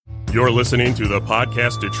You're listening to the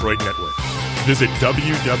Podcast Detroit Network. Visit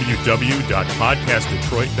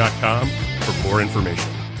www.podcastdetroit.com for more information.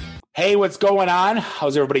 Hey, what's going on?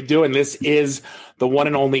 How's everybody doing? This is the one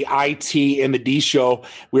and only IT in the D show.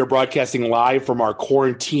 We are broadcasting live from our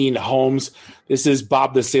quarantine homes. This is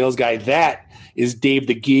Bob the Sales Guy. That is Dave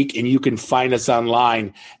the Geek, and you can find us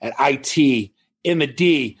online at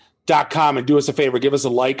itinthed.com. And do us a favor, give us a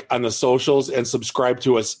like on the socials and subscribe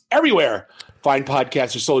to us everywhere fine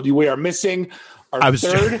podcasts are sold. We are missing our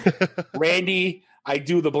third, Randy. I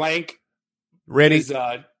do the blank. Randy, is,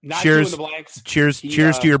 not cheers, doing the blanks. Cheers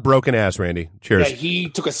to your broken ass, Randy. Cheers. Yeah, he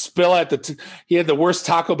took a spill at he had the worst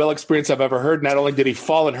Taco Bell experience I've ever heard. Not only did he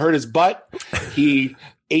fall and hurt his butt, he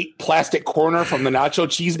ate plastic corner from the nacho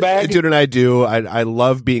cheese bag. Dude, and I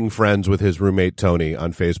love being friends with his roommate Tony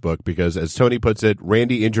on Facebook because, as Tony puts it,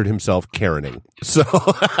 Randy injured himself Karening. So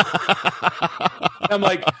I'm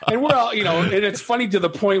like, and we're all, and it's funny to the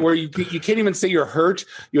point where you can't even say you're hurt.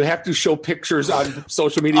 You have to show pictures on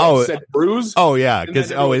social media that said bruise. Oh yeah,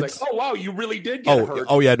 because it's like, oh wow, you really did get hurt.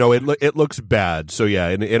 Oh yeah, no, it looks bad. So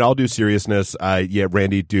yeah, in all due seriousness, yeah,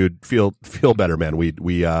 Randy, dude, feel better, man.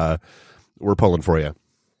 We're pulling for you.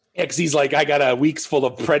 Yeah, because he's like, I got a week's full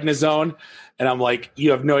of prednisone, and I'm like,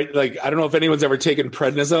 you have no, like, I don't know if anyone's ever taken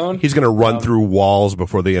prednisone. He's gonna run through walls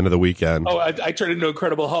before the end of the weekend. Oh, I turned into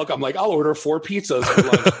Incredible Hulk. I'm like, I'll order 4 pizzas for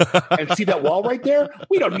lunch. And see that wall right there?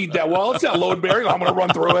 We don't need that wall. It's not load bearing. I'm gonna run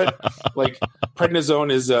through it. Like,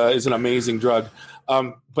 prednisone is an amazing drug.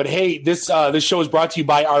 But hey, this show is brought to you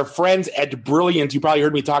by our friends at Brilliant. You probably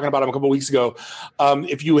heard me talking about them a couple of weeks ago.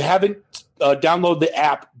 If you haven't download the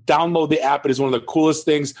app. It is one of the coolest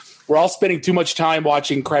things. We're all spending too much time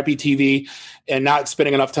watching crappy TV and not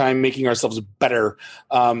spending enough time making ourselves better.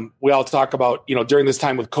 We all talk about, during this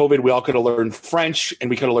time with COVID, we all could have learned French and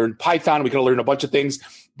we could have learned Python. We could have learned a bunch of things.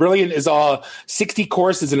 Brilliant is 60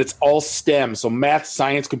 courses and it's all STEM. So math,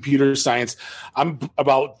 science, computer science. I'm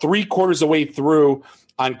about 3/4 of the way through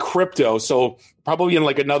on crypto. So probably in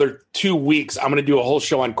like another 2 weeks, I'm going to do a whole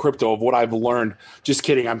show on crypto of what I've learned. Just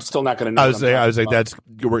kidding. I'm still not going to know. I was like, that's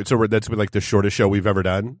like the shortest show we've ever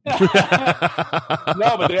done. No,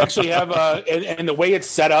 but they actually have, and the way it's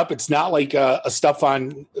set up, it's not like stuff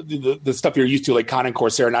on the stuff you're used to, like Khan and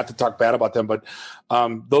Coursera, not to talk bad about them, but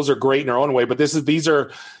those are great in their own way. But these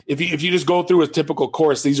are, if you just go through a typical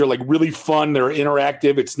course, these are like really fun. They're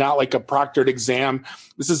interactive. It's not like a proctored exam.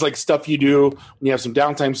 This is like stuff you do when you have some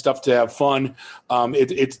downtime stuff to have fun.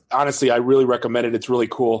 It's honestly, I really recommend it. It's really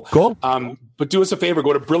cool. Cool. But do us a favor,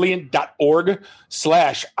 go to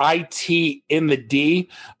brilliant.org/IT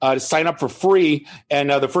to sign up for free.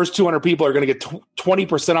 And the first 200 people are going to get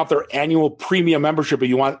 20% off their annual premium membership if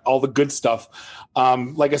you want all the good stuff.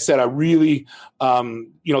 Like I said, I really,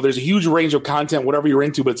 there's a huge range of content, whatever you're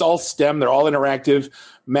into, but it's all STEM. They're all interactive.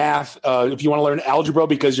 Math. If you want to learn algebra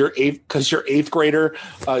because your eighth grader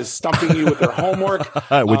is stumping you with their homework,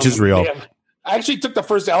 which is real. I actually took the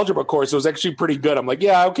first algebra course. It was actually pretty good. I'm like,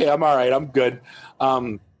 yeah, okay, I'm all right. I'm good.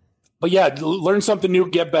 But yeah, learn something new,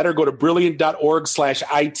 get better. Go to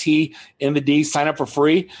brilliant.org/IT in the D. Sign up for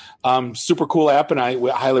free. Super cool app, and I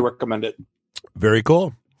highly recommend it. Very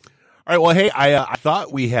cool. All right. Well, hey, I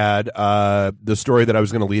thought we had the story that I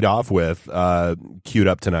was going to lead off with queued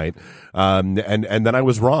up tonight, and then I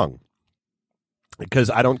was wrong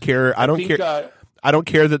because I don't care. I don't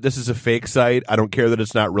care that this is a fake site. I don't care that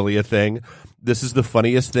it's not really a thing. This is the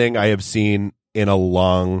funniest thing I have seen in a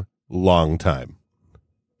long, long time.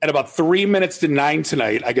 At about 3 minutes to 9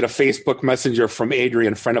 tonight, I get a Facebook Messenger from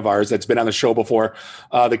Adrian, a friend of ours that's been on the show before,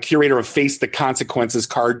 the curator of Face the Consequences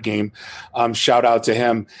card game. Shout out to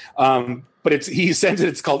him. But he sends it.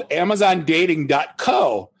 It's called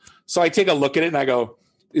AmazonDating.co. So I take a look at it and I go,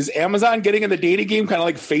 is Amazon getting in the dating game kind of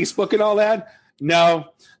like Facebook and all that? No.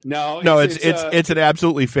 It's an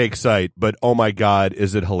absolutely fake site, but oh my God,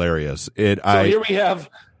 is it hilarious? Here we have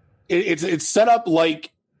it's set up like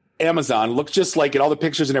Amazon, looks just like it, all the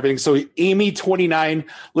pictures and everything. So Amy 29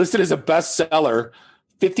 listed as a bestseller,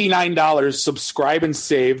 $59. Subscribe and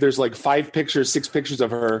save. There's like 6 pictures of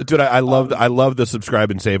her. Dude, I love the subscribe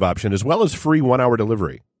and save option as well as free 1-hour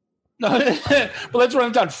delivery. Well, let's run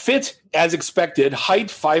it down. Fit as expected. Height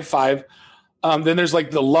 5'5". Then there's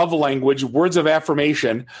like the love language, words of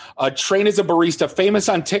affirmation, train as a barista, famous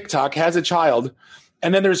on TikTok, has a child.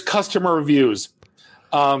 And then there's customer reviews.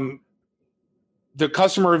 The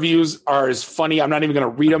customer reviews are as funny. I'm not even going to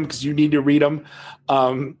read them because you need to read them.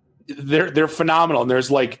 They're phenomenal. And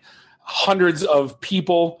there's like hundreds of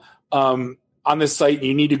people on this site. And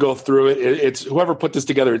you need to go through it. It's whoever put this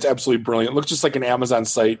together. It's absolutely brilliant. It looks just like an Amazon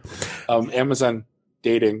site. Amazon.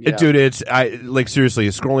 dating. Yeah. Dude, it's like seriously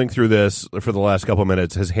scrolling through this for the last couple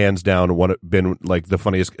minutes has hands down been like the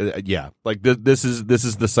funniest. Like this is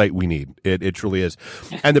the site we need. It truly is.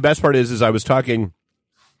 And the best part is I was talking.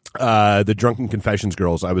 The Drunken Confessions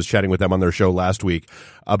girls, I was chatting with them on their show last week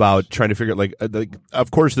about trying to figure out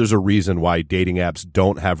of course there's a reason why dating apps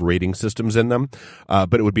don't have rating systems in them,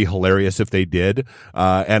 but it would be hilarious if they did.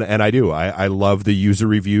 And I do. I love the user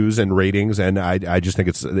reviews and ratings, and I just think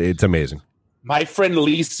it's amazing. My friend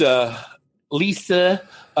Lisa,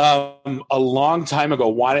 a long time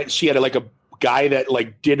ago she had like a guy that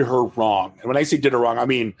like did her wrong. And when I say did her wrong, I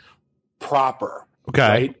mean proper. Okay.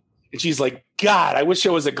 Right? And she's like, God, I wish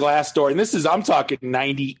there was a Glassdoor. And I'm talking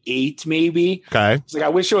 98 maybe. Okay. It's like, I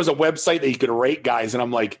wish there was a website that you could rate guys. And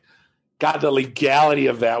I'm like, God, the legality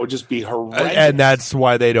of that would just be horrendous. And that's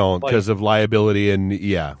why they don't, because of liability and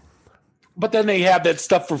yeah. But then they have that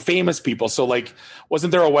stuff for famous people. So like,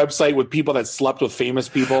 wasn't there a website with people that slept with famous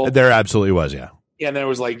people? There absolutely was, yeah. And there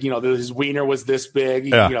was like, his wiener was this big,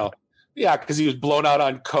 Yeah. Yeah, because he was blown out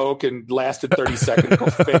on coke and lasted 30 seconds.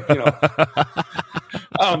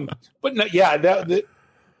 But no, yeah,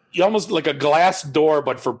 you almost like a glass door,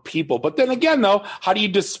 but for people. But then again, though, how do you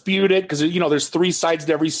dispute it? Because there's three sides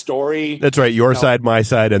to every story. That's right, your side, my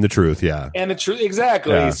side, and the truth. Yeah, and the truth,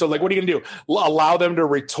 exactly. Yeah. So, like, what are you gonna do? Allow them to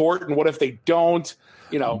retort, and what if they don't?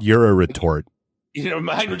 You're a retort.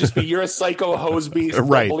 Mine would just be you're a psycho hose beast.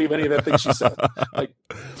 Right. Don't believe any of that thing she said. Like.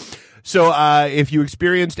 So, if you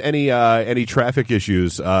experienced any traffic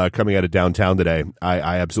issues coming out of downtown today,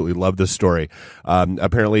 I absolutely love this story.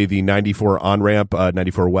 Apparently, the 94 on ramp,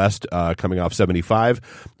 94 West, coming off 75,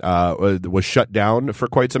 was shut down for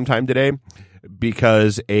quite some time today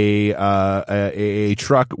because a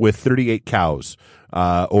truck with 38 cows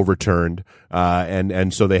overturned,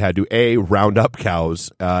 and so they had to A, round up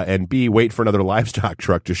cows, and B, wait for another livestock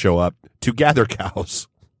truck to show up to gather cows.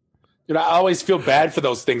 I always feel bad for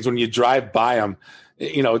those things when you drive by them.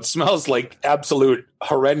 It smells like absolute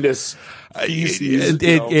horrendous.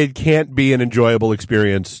 It can't be an enjoyable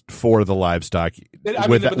experience for the livestock.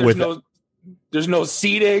 There's no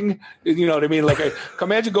seating. You know what I mean? Like,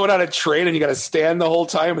 imagine going on a train and you got to stand the whole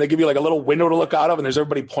time, and they give you like a little window to look out of, and there's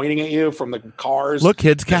everybody pointing at you from the cars. Look,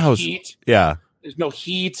 kids, cows. Heat. Yeah, there's no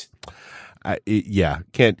heat.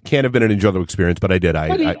 Can't have been an enjoyable experience, but I did.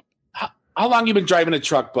 How long you been driving a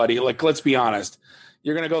truck, buddy? Like, let's be honest.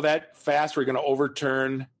 You're going to go that fast where you're going to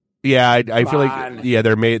overturn? Yeah, I feel like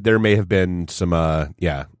there may have been some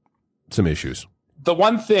issues. The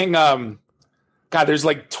one thing, God, there's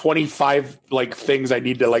like 25 like things I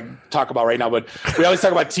need to like talk about right now, but we always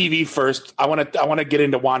talk about TV first. I want to get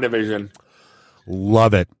into WandaVision.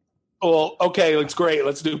 Love it. Well, okay, it's great.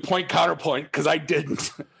 Let's do point counterpoint because I didn't.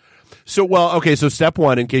 So step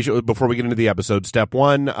one, before we get into the episode, step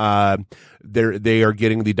one, they are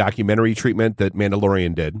getting the documentary treatment that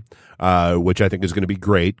Mandalorian did, which I think is going to be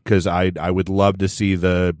great because I would love to see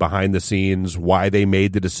the behind the scenes, why they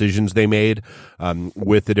made the decisions they made,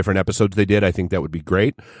 with the different episodes they did. I think that would be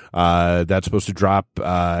great. That's supposed to drop,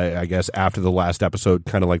 I guess, after the last episode,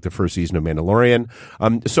 kind of like the first season of Mandalorian.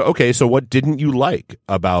 So what didn't you like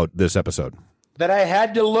about this episode? That I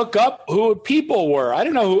had to look up who people were. I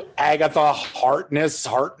didn't know who Agatha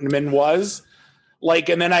Hartman was. Like,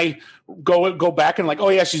 and then I go back and like, oh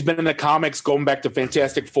yeah, she's been in the comics going back to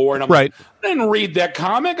Fantastic Four. And I'm right. Like, I didn't read that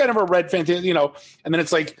comic. I never read Fantastic, and then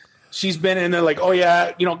it's like, she's been in there like, oh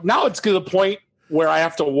yeah, now it's to the point where I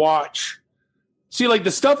have to watch. See, like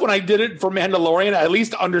the stuff when I did it for Mandalorian, I at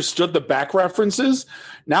least understood the back references.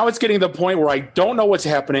 Now it's getting to the point where I don't know what's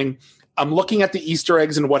happening. I'm looking at the Easter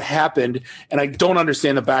eggs and what happened, and I don't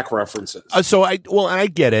understand the back references. I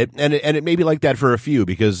get it, and it may be like that for a few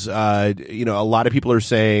because a lot of people are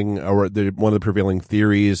saying, or one of the prevailing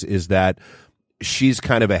theories is that she's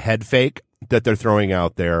kind of a head fake that they're throwing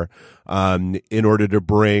out there in order to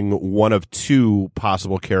bring one of two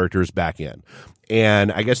possible characters back in.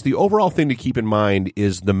 And I guess the overall thing to keep in mind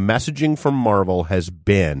is the messaging from Marvel has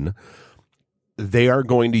been they are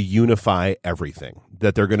going to unify everything.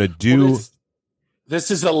 That they're going to do. Well, this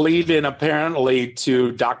is a lead-in apparently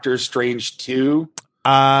to Doctor Strange 2.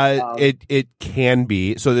 It can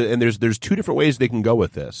be and there's two different ways they can go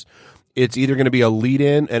with this. It's either going to be a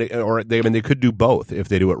lead-in, or they could do both if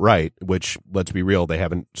they do it right. Which, let's be real, they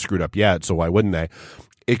haven't screwed up yet, so why wouldn't they?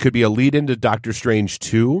 It could be a lead-in to Doctor Strange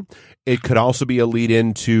 2. It could also be a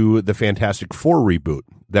lead-in to the Fantastic Four reboot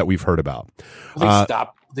that we've heard about.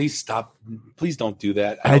 Please stop. Please don't do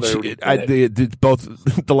that. The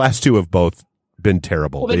last two have both been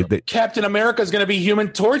terrible. Well, Captain America is going to be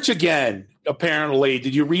Human Torch again, apparently.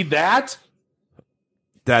 Did you read that?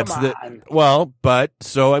 That's so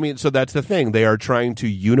that's the thing. They are trying to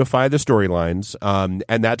unify the storylines,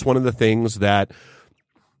 and that's one of the things that,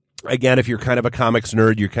 again, if you're kind of a comics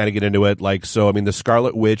nerd, you kind of get into it. Like, so, I mean, the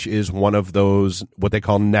Scarlet Witch is one of those, what they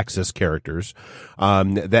call Nexus characters,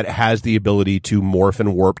 that has the ability to morph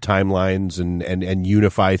and warp timelines and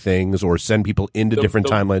unify things or send people into different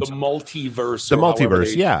timelines. The multiverse. The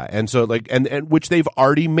multiverse, yeah. And so, like, and which they've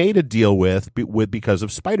already made a deal with because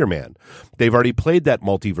of Spider-Man. They've already played that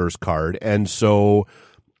multiverse card. And so,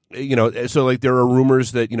 you know, so like there are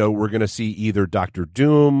rumors that, you know, we're going to see either Doctor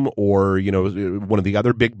Doom or, you know, one of the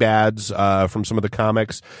other big bads from some of the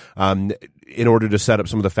comics in order to set up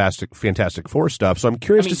some of the Fantastic Four stuff. So I'm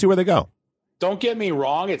curious to see where they go. Don't get me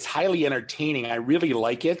wrong. It's highly entertaining. I really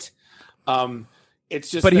like it. It's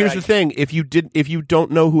just, but here's the thing. If you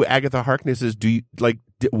don't know who Agatha Harkness is,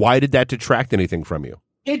 why did that detract anything from you?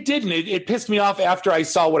 It didn't. It pissed me off after I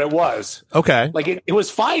saw what it was. Okay. Like it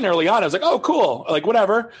was fine early on. I was like, oh, cool. Like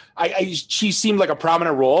whatever. She seemed like a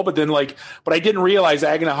prominent role, but then but I didn't realize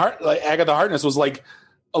Agatha Harkness was like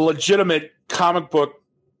a legitimate comic book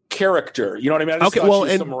character. You know what I mean? Okay. Well,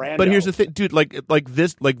 but here's the thing, dude. Like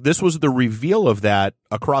this was the reveal of that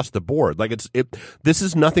across the board. Like this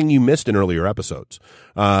is nothing you missed in earlier episodes.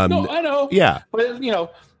 No, I know. Yeah. But you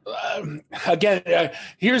know, again,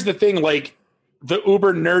 here's the thing. Like, the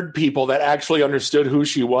uber nerd people that actually understood who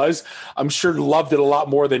she was, I'm sure loved it a lot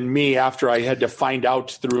more than me after I had to find out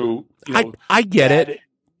through, you know, I get it.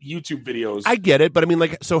 YouTube videos. I get it, but I mean,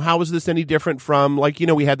 like, so how is this any different from, like, you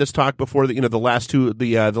know, we had this talk before the, you know, the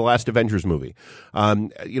last Avengers movie.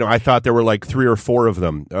 You know, I thought there were like 3 or 4 of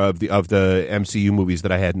them of the MCU movies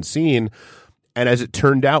that I hadn't seen, and as it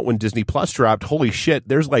turned out, when Disney Plus dropped, holy shit,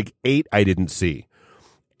 there's like 8 I didn't see.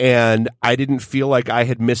 And I didn't feel like I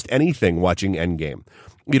had missed anything watching Endgame.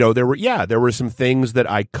 You know, there were some things that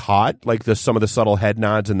I caught, like some of the subtle head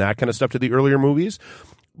nods and that kind of stuff to the earlier movies,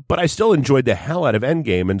 but I still enjoyed the hell out of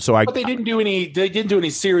Endgame. And so But they didn't do any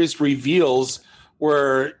serious reveals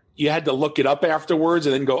where you had to look it up afterwards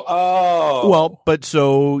and then go, oh. Well, but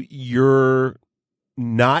so you're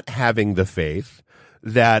not having the faith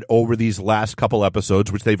that over these last couple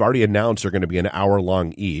episodes, which they've already announced are going to be an hour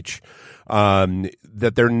long each,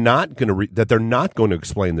 that they're not going to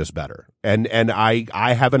explain this better. And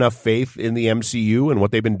I have enough faith in the MCU and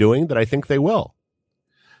what they've been doing that I think they will.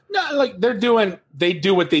 No, like they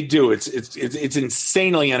do what they do. It's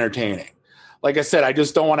insanely entertaining. Like I said, I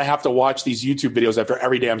just don't want to have to watch these YouTube videos after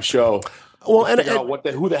every damn show. Well, and figure out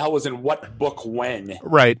who the hell was in what book when.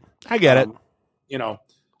 Right. I get it. You know,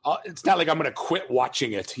 it's not like I'm going to quit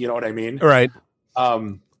watching it. You know what I mean? Right.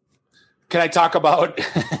 Can I talk about?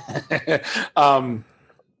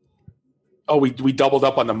 We doubled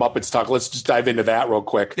up on the Muppets talk. Let's just dive into that real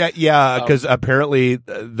quick. Yeah, because apparently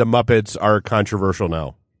the Muppets are controversial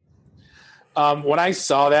now. When I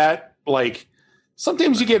saw that, like,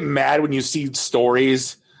 sometimes you get mad when you see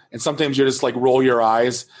stories, and sometimes you're just like roll your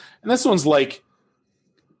eyes. And this one's like,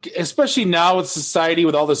 especially now with society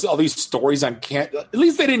with all these stories on at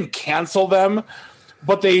least they didn't cancel them.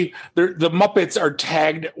 But the Muppets are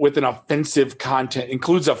tagged with an offensive content,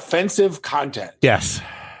 includes offensive content. Yes.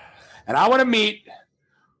 And I want to meet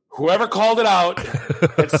whoever called it out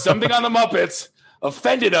that something on the Muppets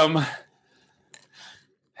offended them.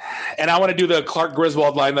 And I want to do the Clark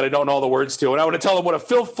Griswold line that I don't know all the words to. And I want to tell them what a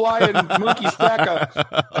filth fly and monkey stack of.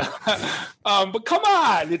 But come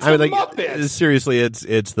on, it's the Muppets. Seriously, it's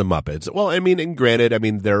the Muppets. Well, I mean, and granted, I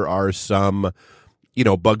mean, there are some, you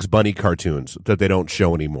know, Bugs Bunny cartoons that they don't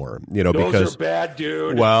show anymore, you know, those are bad,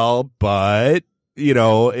 dude. Well, but you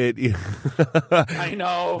know, I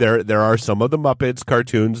know there are some of the Muppets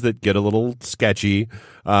cartoons that get a little sketchy.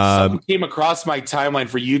 Someone came across my timeline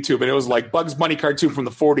for YouTube, and it was like Bugs Bunny cartoon from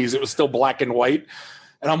the 40s. It was still black and white,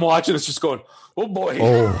 and I'm watching this, just going, "Oh boy!"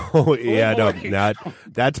 Oh yeah, boy. No,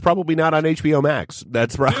 that's probably not on HBO Max.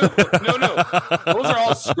 That's right. No, those are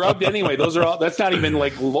all scrubbed anyway. That's not even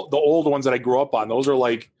like the old ones that I grew up on. Those are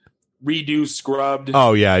like redo scrubbed.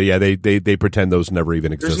 Oh yeah. They pretend those never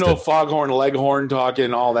even existed. There's no Foghorn Leghorn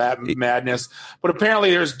talking all that madness. But apparently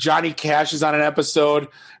there's Johnny Cash is on an episode,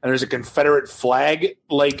 and there's a Confederate flag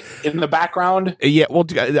like in the background. Yeah, well,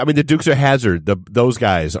 I mean the Dukes of Hazzard, those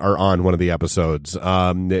guys are on one of the episodes.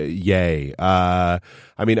 Yay. I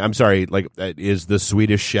mean, I'm sorry. Like, is the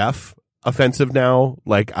Swedish Chef offensive now?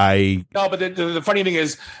 No, but the funny thing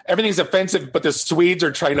is everything's offensive, but the Swedes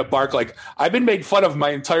are trying to bark like, I've been made fun of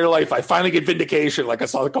my entire life. I finally get vindication. Like, I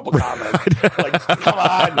saw a couple comments. Like,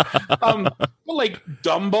 come on. Like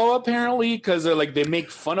Dumbo apparently, because they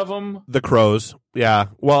make fun of him. The crows. Yeah.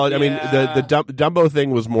 Well, I mean, the Dumbo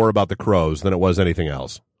thing was more about the crows than it was anything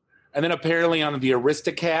else. And then apparently on the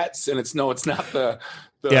Aristocats, and it's not the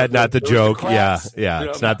not the joke. Yeah, Aristocrats.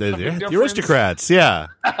 it's not the difference. Aristocrats. Yeah,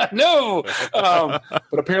 no.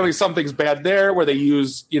 But apparently something's bad there where they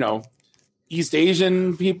use East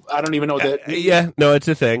Asian people. I don't even know what that. Yeah, no, it's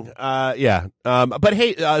a thing. But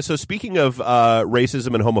hey, so speaking of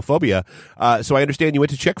racism and homophobia, so I understand you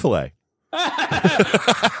went to Chick-fil-A.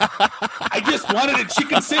 I just wanted a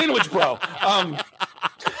chicken sandwich, bro.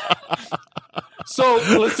 So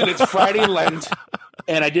listen, it's Friday Lent,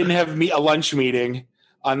 and I didn't have a lunch meeting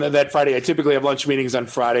on that Friday. I typically have lunch meetings on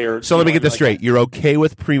Friday. So let me get this straight: you're okay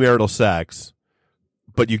with premarital sex,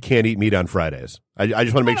 but you can't eat meat on Fridays. I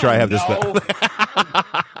just want to make sure I have this.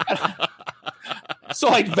 So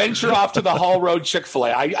I venture off to the Hall Road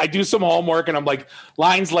Chick-fil-A. I do some homework, and I'm like,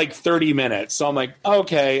 line's like 30 minutes. So I'm like,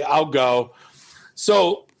 okay, I'll go.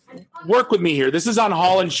 So work with me here. This is on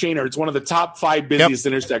Hall and Shaner. It's one of the top 5 busiest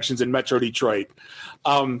intersections in Metro Detroit.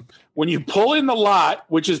 When you pull in the lot,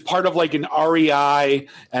 which is part of like an REI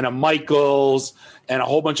and a Michael's and a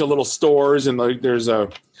whole bunch of little stores, and there's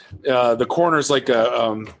the corner's like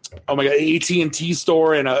AT&T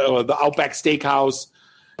store and the Outback Steakhouse.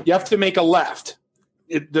 You have to make a left.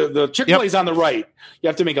 The Chick-fil-A is on the right. You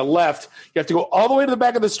have to make a left. You have to go all the way to the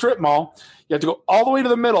back of the strip mall. You have to go all the way to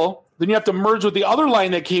the middle. Then you have to merge with the other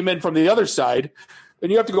line that came in from the other side. Then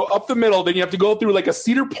you have to go up the middle. Then you have to go through like a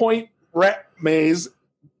Cedar Point rat maze.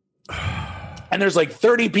 And there's like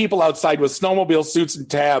 30 people outside with snowmobile suits and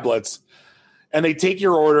tablets. And they take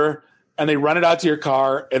your order and they run it out to your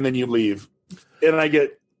car and then you leave. And I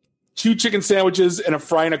get 2 chicken sandwiches and a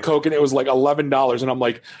fry and a Coke, and it was like $11. And I'm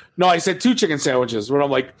like, no, I said 2 chicken sandwiches. But I'm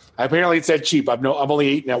like, apparently it said cheap. I've only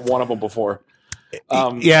eaten at one of them before.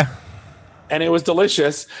 And it was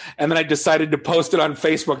delicious. And then I decided to post it on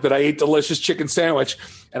Facebook that I ate delicious chicken sandwich,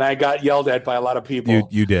 and I got yelled at by a lot of people.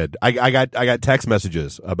 You did. I got text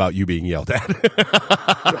messages about you being yelled at.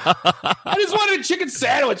 I just wanted a chicken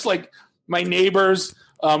sandwich. Like my neighbors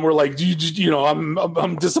were like,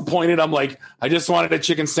 I'm disappointed. I'm like, I just wanted a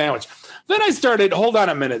chicken sandwich. Then I started, hold on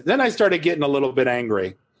a minute. Then I started getting a little bit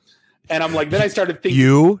angry. And I'm like, then I started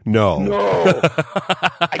thinking, No.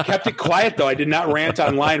 I kept it quiet though. I did not rant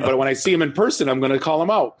online, but when I see him in person, I'm going to call him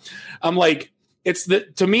out. I'm like, it's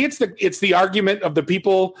the argument of the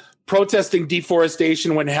people protesting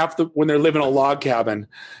deforestation when they're living in a log cabin.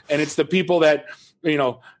 And it's the people that,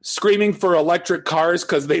 screaming for electric cars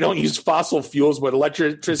because they don't use fossil fuels, but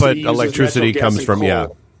electricity comes from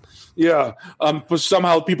coal. Yeah. But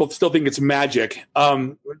somehow people still think it's magic.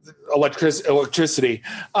 Electricity.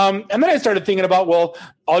 And then I started thinking about, well,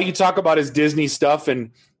 all you talk about is Disney stuff.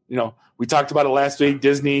 And, we talked about it last week.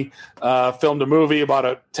 Disney filmed a movie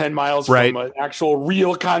about 10 miles from an actual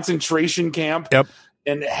real concentration camp. Yep.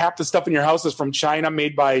 And half the stuff in your house is from China,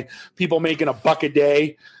 made by people making $1 a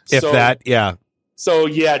day. So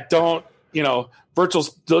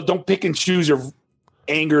don't pick and choose your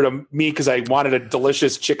anger to me because I wanted a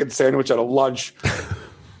delicious chicken sandwich at a lunch.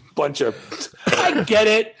 I get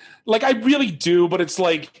it. Like, I really do, but it's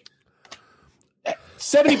like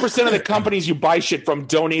 70% of the companies you buy shit from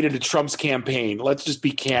donated to Trump's campaign. Let's just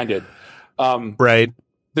be candid. Right.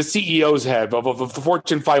 The CEOs have of the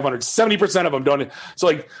Fortune 500, 70% of them don't. So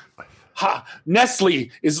like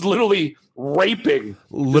Nestle is literally raping,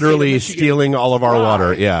 stealing all of our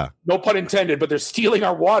water. Yeah. No pun intended, but they're stealing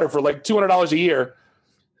our water for like $200 a year.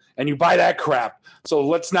 And you buy that crap. So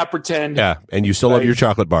let's not pretend. Yeah. And you still love your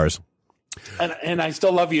chocolate bars. And I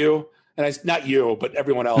still love you. And not you, but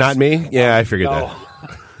everyone else. Not me? Yeah, I figured that.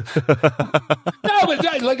 No,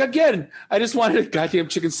 but again, I just wanted a goddamn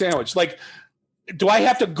chicken sandwich. Like, do I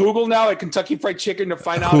have to Google now at Kentucky Fried Chicken to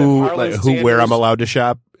find out where I'm allowed to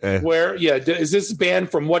shop? Where? Yeah. Is this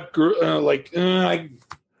banned from what group?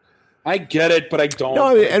 I get it, but I don't.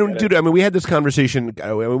 No, dude, I mean, we had this conversation.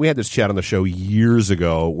 We had this chat on the show years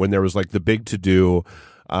ago when there was like the big to-do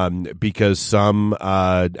because some,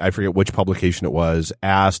 I forget which publication it was,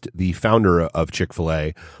 asked the founder of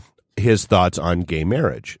Chick-fil-A his thoughts on gay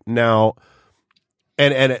marriage. Now,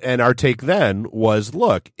 and our take then was,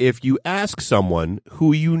 look, if you ask someone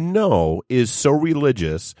who is so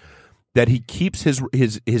religious that he keeps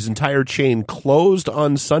his entire chain closed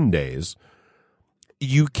on Sundays,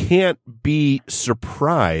 you can't be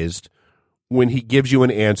surprised when he gives you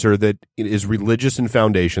an answer that is religious in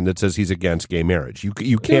foundation that says he's against gay marriage. You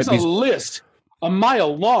can't. There's a list a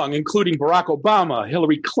mile long, including Barack Obama,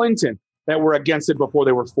 Hillary Clinton, that were against it before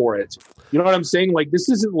they were for it. You know what I'm saying? Like, this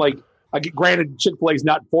isn't like, granted, Chick-fil-A is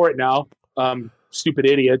not for it now. Stupid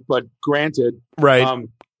idiot, but granted, right?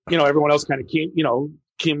 Everyone else kind of came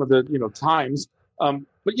with the times.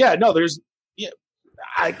 But yeah, no,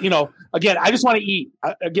 again, I just want to eat.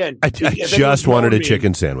 Again, I just wanted a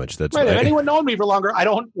chicken sandwich. That's right. If anyone known me for longer, I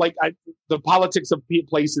don't like the politics of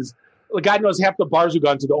places. God knows half the bars we've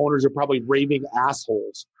gone to, the owners are probably raving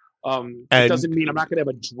assholes. It doesn't mean I'm not going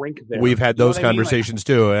to have a drink there. We've had those conversations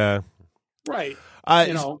too. Yeah. Right.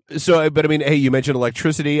 So, but I mean, hey, you mentioned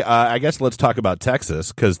electricity. I guess let's talk about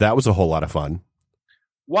Texas, because that was a whole lot of fun.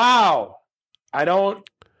 Wow. I don't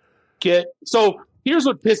get. So here's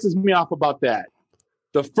what pisses me off about that.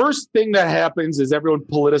 The first thing that happens is everyone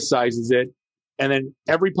politicizes it. And then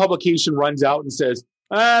every publication runs out and says,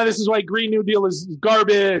 this is why Green New Deal is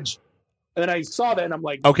garbage. And then I saw that and I'm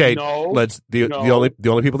like, okay, no. The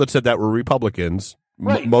only people that said that were Republicans,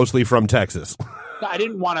 right. Mostly from Texas. I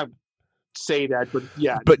didn't want to say that, but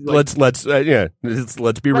yeah. But let's be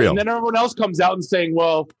real. And then everyone else comes out and saying,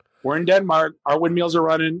 well, we're in Denmark, our windmills are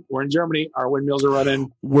running. We're in Germany, our windmills are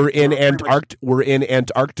running. We're in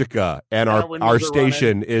Antarctica, and our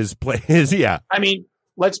station is yeah. I mean,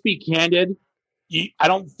 let's be candid. I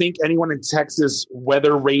don't think anyone in Texas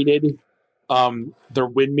weather rated their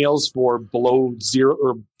windmills for below zero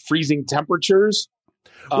or freezing temperatures.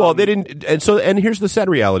 Well, they didn't, and here's the sad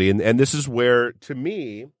reality, and this is where, to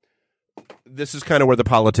me, this is kind of where the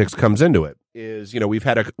politics comes into it. Is, we've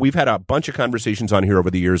had a bunch of conversations on here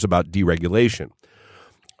over the years about deregulation.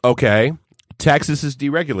 Okay, Texas is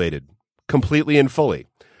deregulated completely and fully.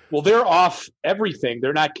 Well, they're off everything.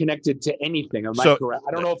 They're not connected to anything. Am I correct?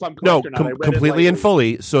 I don't know if I'm correct or not. No, completely and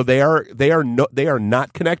fully. So they are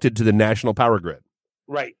not connected to the national power grid.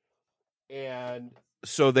 Right. And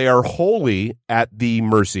so they are wholly at the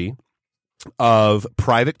mercy of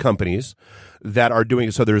private companies that are doing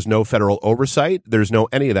it. So there's no federal oversight. There's no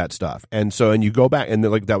any of that stuff. And you go back and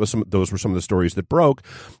those were some of the stories that broke.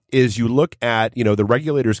 Is you look at, the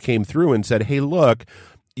regulators came through and said, hey, look,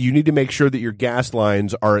 you need to make sure that your gas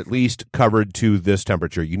lines are at least covered to this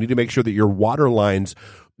temperature. You need to make sure that your water lines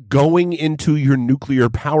going into your nuclear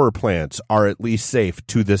power plants are at least safe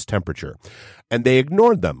to this temperature. And they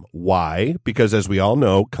ignored them. Why? Because as we all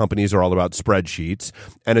know, companies are all about spreadsheets.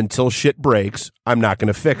 And until shit breaks, I'm not going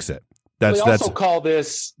to fix it. They also call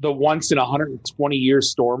this the once in 120 year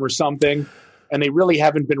storm or something. And they really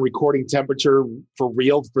haven't been recording temperature for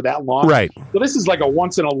real for that long. Right. So this is like a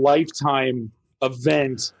once in a lifetime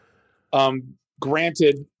event.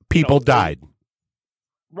 Granted, people died.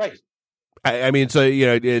 Right. I mean, so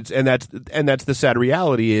that's the sad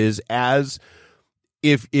reality is, as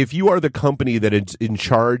if you are the company that is in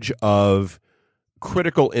charge of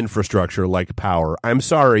critical infrastructure like power, I'm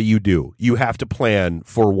sorry, you have to plan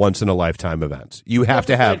for once in a lifetime events. You have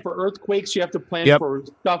to have for earthquakes. You have to plan for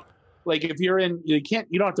stuff. Like if you're you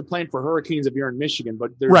don't have to plan for hurricanes if you're in Michigan, but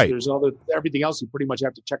there's everything else you pretty much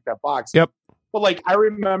have to check that box. Yep. But like I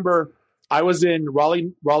remember I was in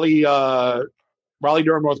Raleigh, Durham,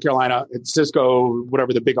 North Carolina at Cisco,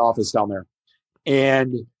 whatever the big office down there,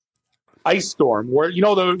 and ice storm where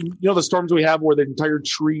the storms we have where the entire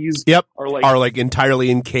trees are like entirely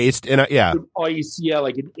encased in ice,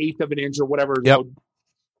 like an eighth of an inch or whatever. Yep.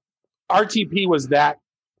 RTP was that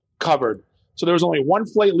covered. So there was only one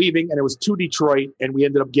flight leaving, and it was to Detroit, and we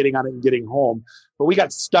ended up getting on it and getting home. But we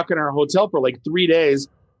got stuck in our hotel for like 3 days.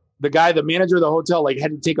 The manager of the hotel,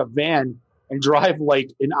 had to take a van and drive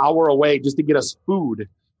like an hour away just to get us food.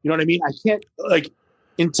 You know what I mean? I can't,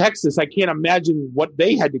 in Texas, I can't imagine what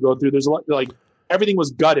they had to go through. There's a lot, everything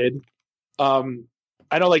was gutted. I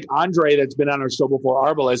know Andre that's been on our show before,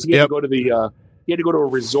 Arbalest, he had to go to he had to go to a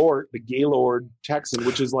resort, the Gaylord Texan,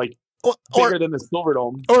 which is bigger than the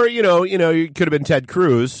Silverdome. Or, you could have been Ted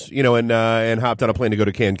Cruz, and hopped on a plane to go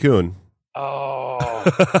to Cancun. Oh,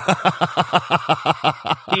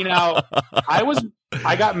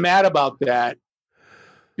 I got mad about that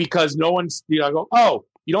because no one's, I go, oh,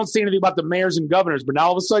 you don't say anything about the mayors and governors, but now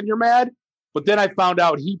all of a sudden you're mad. But then I found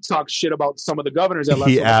out he talked shit about some of the governors that left.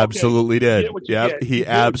 He absolutely did. Yep, he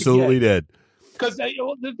absolutely did. Because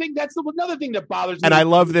that's another thing that bothers me. And I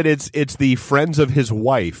love that it's the friends of his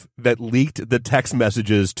wife that leaked the text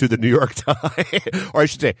messages to the New York Times, or I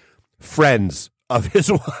should say, friends of his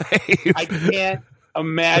wife. I can't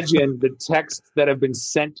imagine the texts that have been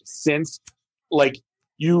sent since. The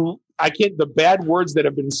bad words that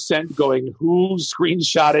have been sent going, who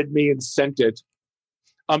screenshotted me and sent it?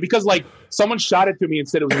 Because someone shot it to me and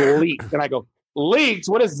said it was leaked. And I go, leaked?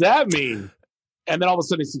 What does that mean? And then all of a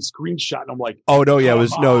sudden it's a screenshot, and I'm like, "Oh no, yeah, it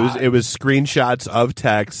was screenshots of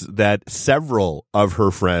texts that several of her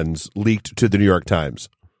friends leaked to the New York Times."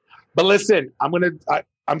 But listen, I'm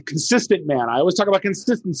consistent, man. I always talk about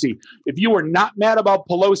consistency. If you were not mad about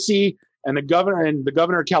Pelosi and the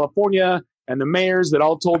governor of California and the mayors that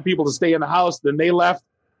all told people to stay in the house, then they left.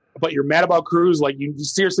 but you're mad about Cruz. Like you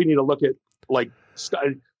seriously need to look at like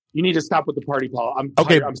you need to stop with the party, Paul. I'm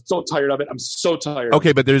tired. I'm so tired of it. I'm so tired.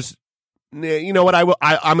 Okay, but there's, you know what?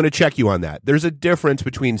 I'm going to check you on that. There's a difference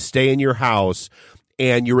between stay in your house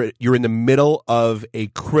and you're in the middle of a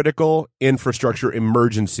critical infrastructure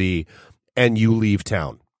emergency and you leave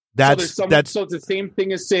town. So it's the same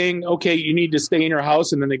thing as saying, okay, you need to stay in your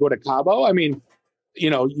house and then they go to Cabo. I mean,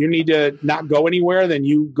 you need to not go anywhere. Then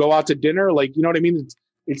you go out to dinner. Like, you know what I mean?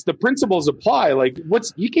 It's the principles apply. Like I'm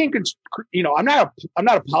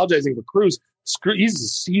not apologizing for Cruz.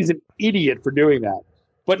 He's an idiot for doing that.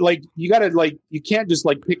 But like, you can't just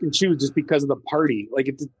like pick and choose just because of the party. Like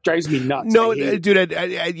it drives me nuts. No, dude.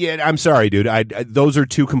 I'm sorry, dude. Those are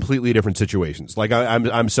two completely different situations. Like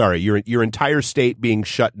I'm sorry. Your entire state being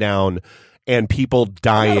shut down and people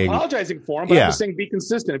dying. I'm not apologizing for him, but I'm just saying be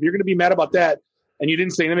consistent. If you're going to be mad about that and you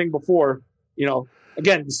didn't say anything before,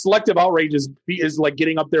 again, selective outrage is like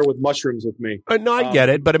getting up there with mushrooms with me. No, I get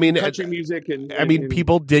it, but I mean, country music and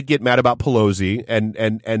people did get mad about Pelosi,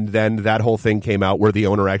 and then that whole thing came out where the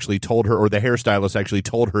owner actually told her, or the hairstylist actually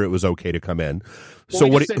told her it was okay to come in. So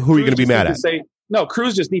who are you going to be mad at? No,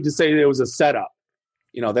 Cruz just need to say it was a setup.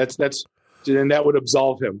 That's and that would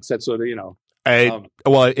absolve him. That's what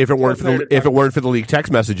well, if it weren't for the leaked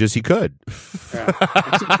text messages, he could. Yeah.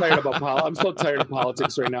 I'm so tired I'm so tired of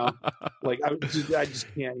politics right now. Like I just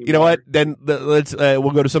can't. You know what? Then let's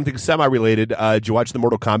we'll go to something semi-related. Did you watch the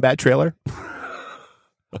Mortal Kombat trailer?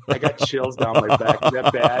 I got chills down my back. Is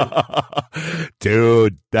that bad?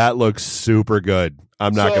 Dude, that looks super good.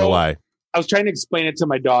 I'm not gonna lie. I was trying to explain it to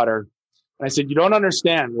my daughter. And I said, you don't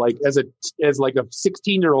understand, like as a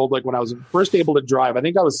 16-year-old, like when I was first able to drive, I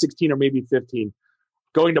think I was 16 or maybe 15,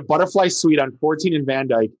 going to Butterfly Suite on 14 in Van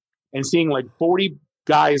Dyke and seeing like 40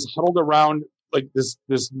 guys huddled around like this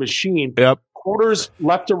machine, quarters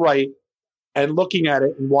left to right, and looking at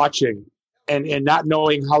it and watching and not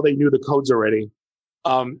knowing how they knew the codes already,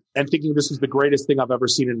 and thinking this is the greatest thing I've ever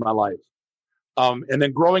seen in my life. And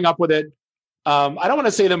then growing up with it, I don't want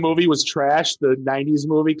to say the movie was trash, the 90s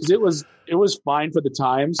movie, because it was fine for the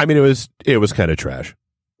times. I mean, it was kind of trash.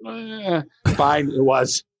 Fine, it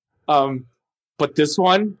was. But this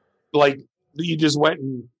one, like, you just went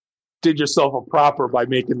and did yourself a proper by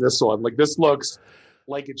making this one. Like, this looks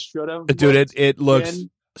like it should have. Dude, it looks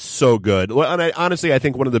so good. Well, and honestly, I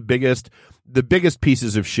think one of the biggest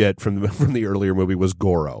pieces of shit from the earlier movie was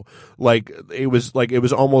Goro. Like, it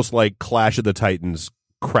was almost like Clash of the Titans.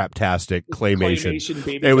 Craptastic claymation.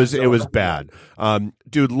 It was bad.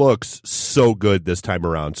 Dude looks so good this time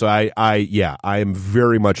around. So I am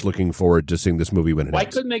very much looking forward to seeing this movie when it Why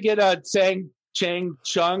couldn't they get Chang Chung?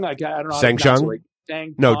 I don't know. Sang Chung?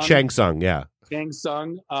 No, Chang Sung. Yeah. Chang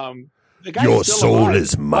Sung. Your soul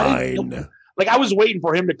is mine. Like I was waiting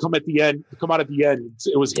for him to come out at the end.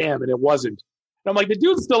 It was him, and it wasn't. And I'm like, the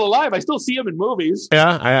dude's still alive. I still see him in movies.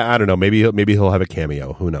 Yeah, I don't know. Maybe he'll have a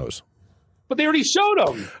cameo. Who knows? But they already showed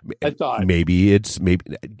him. I thought maybe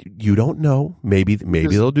you don't know. Maybe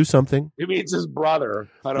they'll do something. Maybe it's his brother.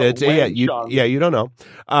 You don't know.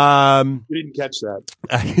 You didn't catch that.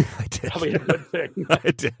 I did. Probably a good thing.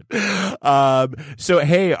 I did. So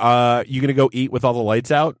hey, you gonna go eat with all the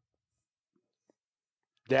lights out?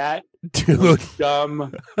 That was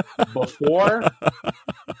dumb before.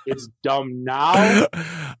 It's dumb now.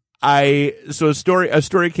 So a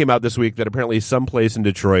story came out this week that apparently some place in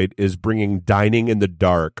Detroit is bringing dining in the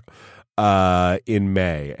dark in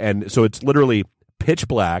May, and so it's literally pitch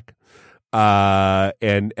black.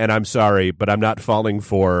 And I'm sorry, but I'm not falling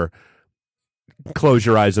for close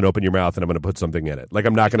your eyes and open your mouth and I'm going to put something in it. Like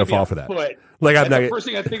I'm not going to fall for that. Foot. Like I'm not. The first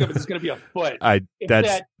thing I think of is going to be a foot.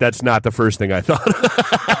 That's not the first thing I thought.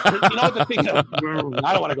 You know what the thing?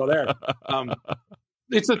 I don't want to go there.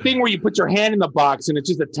 It's the thing where you put your hand in the box and it's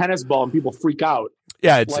just a tennis ball and people freak out.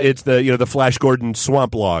 Yeah, it's the the Flash Gordon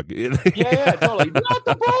swamp log. yeah, totally. Not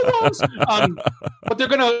the promos. But they're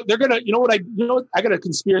gonna. You know what? I got a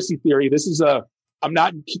conspiracy theory. This is not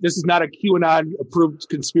a QAnon approved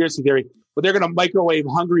conspiracy theory. But they're gonna microwave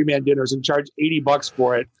Hungry Man dinners and charge $80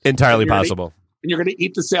 for it. Entirely possible. And you're gonna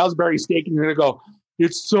eat the Salisbury steak and you're gonna go,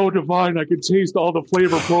 it's so divine. I can taste all the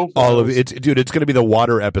flavor profiles. All of it. Dude, it's going to be the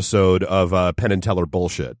water episode of Penn and Teller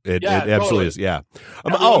bullshit. It absolutely is. Yeah.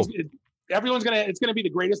 Everyone's it's going to be the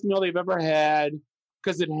greatest meal they've ever had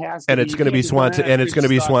because it has to. And it's going to be Swanson. And it's going to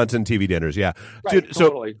be Swanson TV dinners. Yeah. Right, dude.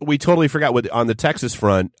 Totally. So we totally forgot on the Texas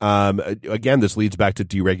front. Again, this leads back to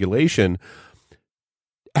deregulation.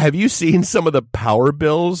 Have you seen some of the power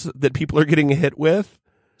bills that people are getting hit with?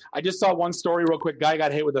 I just saw one story real quick. Guy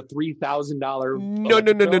got hit with a $3,000. No.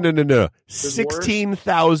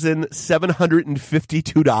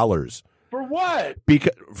 $16,752. For what?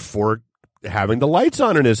 For having the lights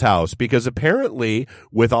on in his house, because apparently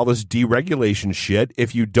with all this deregulation shit,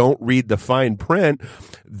 if you don't read the fine print,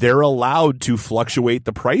 they're allowed to fluctuate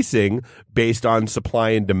the pricing based on supply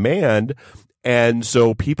and demand. And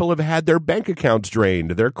so people have had their bank accounts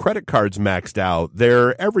drained, their credit cards maxed out,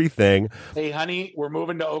 their everything. Hey, honey, we're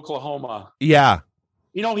moving to Oklahoma. Yeah.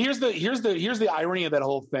 Here's the irony of that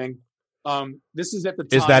whole thing. This is at the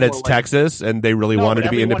time is that it's Texas and they really wanted to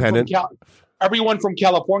be independent. Everyone from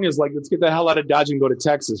California is like, let's get the hell out of Dodge and go to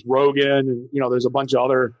Texas. Rogan, and there's a bunch of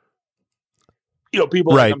other,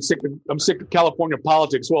 people. Right. Like, I'm sick of California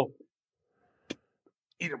politics. Well,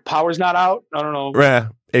 power's not out. I don't know. Yeah,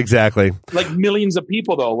 exactly. Like millions of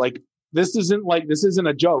people though. Like this isn't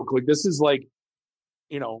a joke. Like this is like,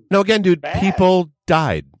 No, again, dude, bad. People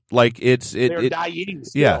died. Like they're dying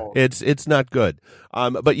still. Yeah, it's not good.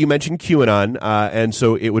 But you mentioned QAnon, and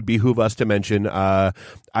so it would behoove us to mention.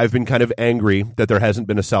 I've been kind of angry that there hasn't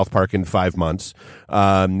been a South Park in 5 months,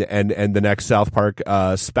 and the next South Park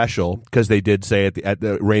special, because they did say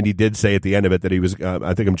Randy did say at the end of it that he was.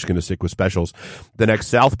 I think I'm just going to stick with specials. The next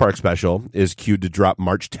South Park special is queued to drop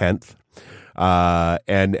March 10th.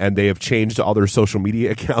 And they have changed all their social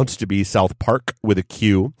media accounts to be South Park with a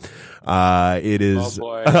Q. It is, oh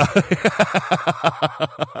boy.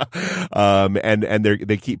 and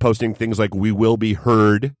they keep posting things like "We will be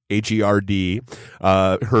heard," HERD,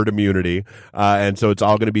 herd immunity, and so it's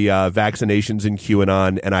all going to be vaccinations and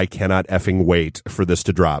QAnon, and I cannot effing wait for this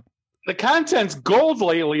to drop. The content's gold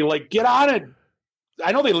lately. Like, get on it.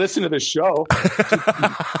 I know they listen to the show.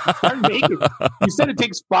 Start making it. You said it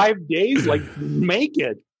takes 5 days. Like, make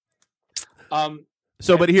it.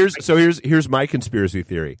 But here's my conspiracy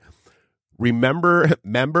theory.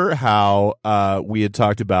 Remember how we had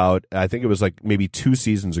talked about? I think it was like maybe 2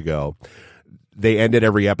 seasons ago. They ended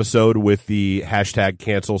every episode with the hashtag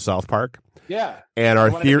cancel South Park. Yeah. And our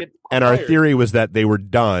theory was that they were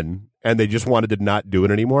done and they just wanted to not do it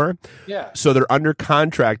anymore. Yeah. So they're under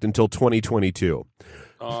contract until 2022.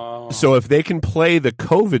 So if they can play the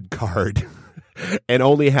COVID card and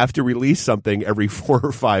only have to release something every 4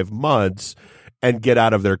 or 5 months and get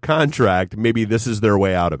out of their contract, maybe this is their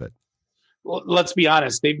way out of it. Well, let's be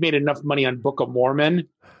honest. They've made enough money on Book of Mormon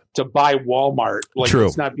to buy Walmart. Like, true.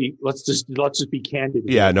 Let's just be candid.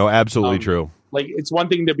 Yeah, no, absolutely true. Like, it's one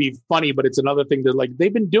thing to be funny, but it's another thing to, like,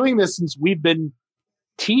 they've been doing this since we've been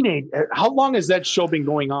teenage. How long has that show been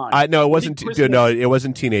going on? No, it wasn't. It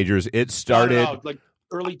wasn't teenagers. It started like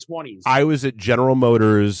early 20s. I was at General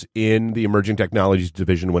Motors in the emerging technologies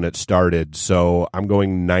division when it started. So I'm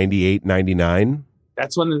going 98, 99.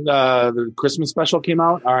 That's when the Christmas special came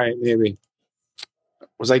out. All right, maybe.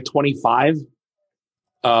 Was I 25?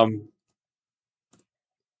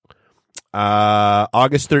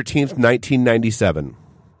 August 13th, 1997.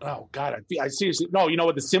 Oh God, I seriously no. You know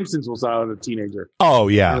what? The Simpsons was out as a teenager. Oh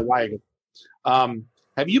yeah.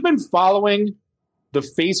 Have you been following the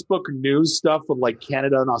Facebook news stuff with like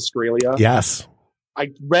Canada and Australia? Yes.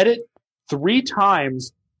 I read it 3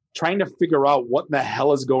 times, trying to figure out what the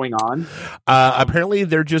hell is going on. Apparently,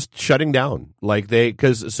 they're just shutting down.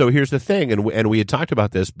 So here's the thing, and we had talked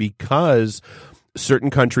about this because certain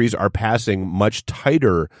countries are passing much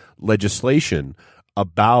tighter legislation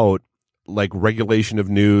about like regulation of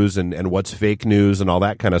news and what's fake news and all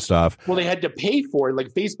that kind of stuff. Well, they had to pay for it.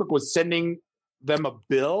 Like Facebook was sending them a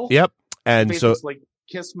bill. Yep. And Facebook's so like,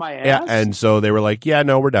 kiss my ass. Yeah. And so they were like, yeah,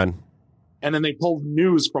 no, we're done. And then they pulled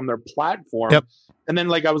news from their platform. Yep. And then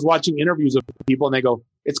like I was watching interviews of people and they go,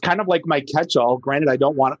 it's kind of like my catch-all. Granted, I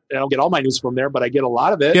don't get all my news from there, but I get a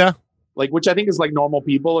lot of it. Yeah. Like, which I think is like normal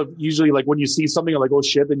people. Usually like when you see something, you're like, oh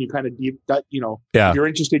shit, then you kind of if you're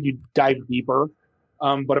interested, you dive deeper.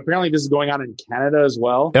 But apparently this is going on in Canada as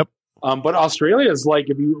well. Yep. But Australia is like,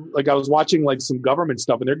 I was watching like some government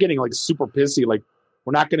stuff and they're getting like super pissy. Like,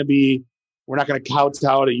 we're not going to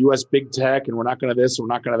kowtow to US big tech and we're not going to this, and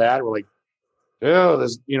we're not going to that. We're like, oh,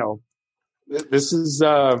 this is,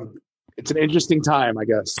 it's an interesting time, I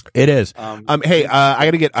guess. It is. Hey, I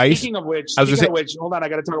got to get ice. Speaking of which, hold on, I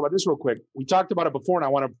got to talk about this real quick. We talked about it before and I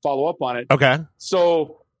want to follow up on it. Okay.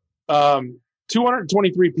 So,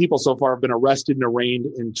 223 people so far have been arrested and arraigned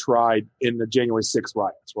and tried in the January 6th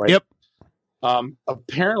riots, right? Yep.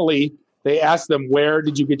 Apparently, they asked them, where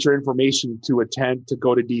did you get your information to attend to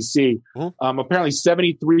go to D.C.? Mm-hmm. Apparently,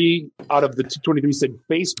 73 out of the 223 said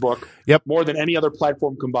Facebook. Yep. More than any other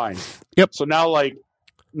platform combined. Yep. So now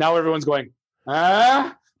everyone's going,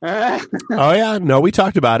 Oh, yeah. No, we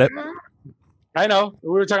talked about it. I know. We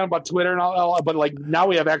were talking about Twitter and all, but like now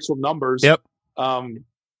we have actual numbers. Yep.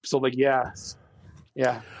 So like, yeah.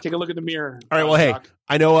 Take a look in the mirror. All right. Well, hey,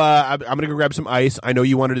 I know I'm going to go grab some ice. I know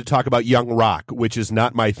you wanted to talk about Young Rock, which is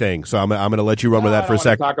not my thing. So I'm going to let you run with that for a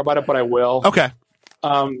sec. Talk about it, but I will. Okay.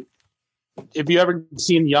 If you haven't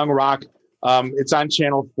seen Young Rock, it's on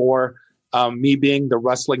Channel 4. Me being the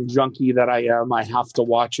wrestling junkie that I am, I have to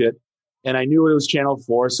watch it. And I knew it was Channel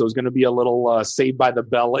 4, so it was going to be a little Saved by the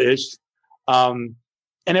Bell-ish. And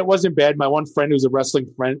it wasn't bad. My one friend who's a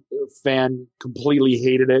wrestling fan completely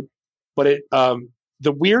hated it. But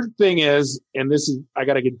the weird thing is, and this is, I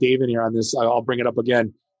got to get Dave in here on this. I'll bring it up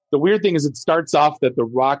again. The weird thing is it starts off that The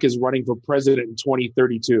Rock is running for president in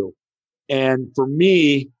 2032. And for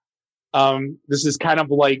me, this is kind of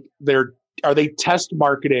like are they test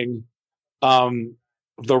marketing The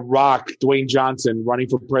Rock, Dwayne Johnson running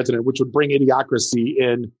for president, which would bring Idiocracy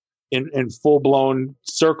in full blown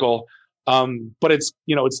circle. But it's,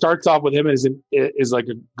 it starts off with him as like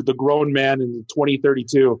the grown man in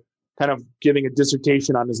 2032, kind of giving a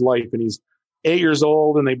dissertation on his life. And he's 8 years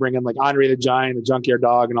old, and they bring in like Andre the Giant, the Junkyard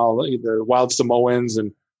Dog, and all the Wild Samoans,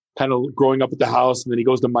 and kind of growing up at the house. And then he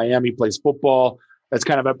goes to Miami, plays football. That's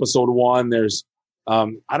kind of episode 1. There's, I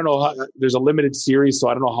don't know, there's a limited series, so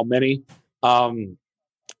I don't know how many.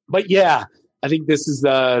 But yeah, I think this is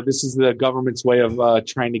the government's way of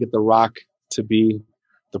trying to get The Rock to be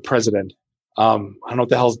the president. I don't know what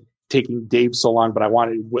the hell's taking Dave so long, but I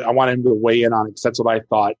wanted him to weigh in on it, because that's what I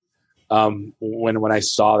thought when I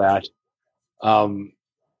saw that.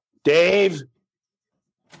 Dave.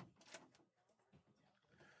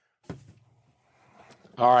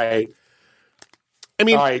 All right. I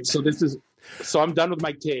mean, all right. So I'm done with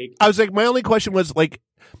my take. I was like, my only question was like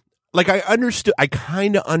I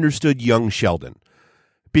kind of understood young Sheldon,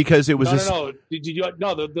 because it was no. Did you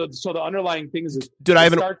no? So the underlying thing is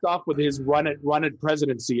starts off with his run at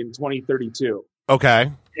presidency in 2032.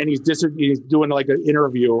 Okay, and he's doing like an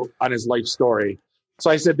interview on his life story. So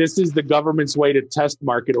I said, this is the government's way to test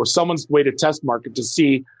market, or someone's way to test market, to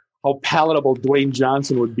see how palatable Dwayne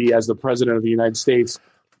Johnson would be as the president of the United States,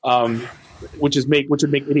 which would make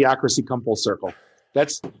Idiocracy come full circle.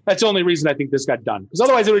 That's the only reason I think this got done, because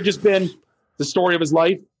otherwise it would have just been the story of his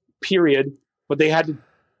life, period. But they had to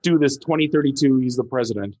do this 2032. He's the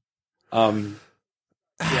president.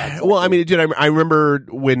 Well, I mean, dude, I remember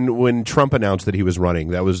when Trump announced that he was running.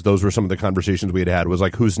 Those were some of the conversations we had. Was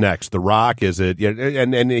like, who's next? The Rock, is it? Yeah,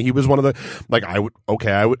 and he was one of the, like, I would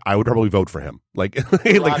probably vote for him. Like,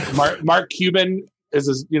 Mark Cuban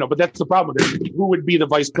is, but that's the problem. Who would be the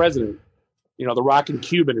vice president? The Rock and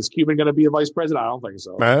Cuban. Is Cuban going to be a vice president? I don't think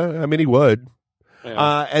so. I mean, he would.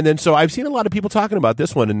 Yeah. And then, so I've seen a lot of people talking about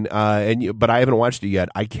this one, but I haven't watched it yet.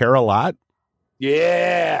 I care a lot.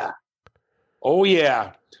 Yeah. Oh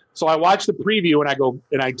yeah. So I watched the preview,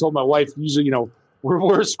 and I told my wife, usually,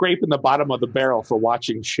 we're scraping the bottom of the barrel for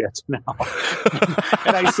watching shit now.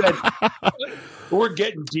 And I said, we're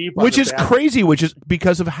getting deep. Which is crazy, which is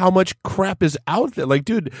because of how much crap is out there. Like,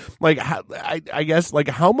 dude, like, I guess, like,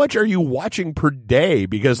 how much are you watching per day?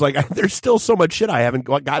 Because, like, there's still so much shit I haven't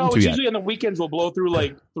gotten to yet. Usually on the weekends, we'll blow through,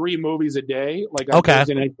 like, 3 movies a day. Like, on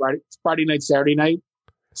Thursday night, Friday night, Saturday night.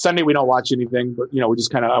 Sunday, we don't watch anything, but, we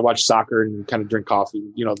just I watch soccer and kind of drink coffee,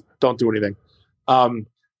 don't do anything.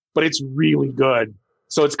 But it's really good.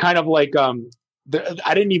 So it's kind of like, I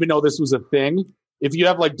didn't even know this was a thing. If you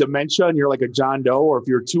have like dementia and you're like a John Doe, or if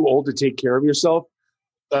you're too old to take care of yourself,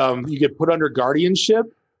 you get put under guardianship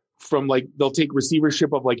from, like, they'll take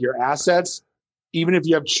receivership of like your assets, even if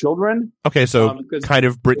you have children. Okay. So kind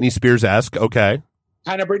of Britney Spears-esque. Okay.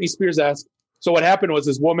 Kind of Britney Spears-esque. So what happened was,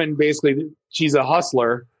 this woman, basically, she's a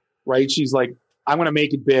hustler, right? She's like, I'm going to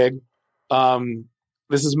make it big.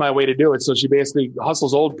 This is my way to do it. So she basically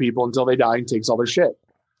hustles old people until they die and takes all their shit.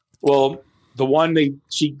 Well,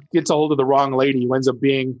 she gets a hold of the wrong lady, who ends up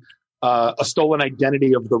being a stolen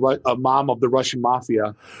identity of a mom of the Russian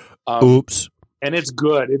mafia. Oops. And it's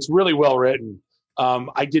good. It's really well written.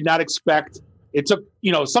 I did not expect it took,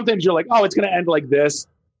 sometimes you're like, oh, it's going to end like this.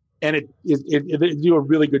 And it do a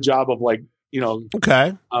really good job of, like,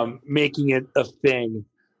 okay, making it a thing.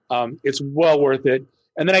 It's well worth it.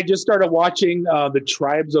 And then I just started watching the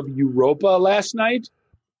Tribes of Europa last night.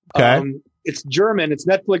 Okay. It's German. It's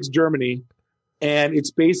Netflix Germany. And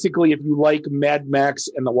it's basically, if you like Mad Max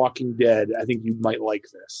and The Walking Dead, I think you might like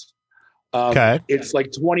this. Okay. It's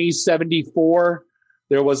like 2074.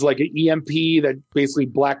 There was like an EMP that basically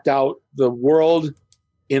blacked out the world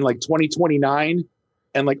in like 2029.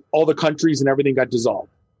 And like all the countries and everything got dissolved.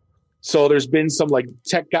 So there's been some, like,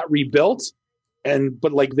 tech got rebuilt,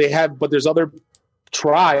 but there's other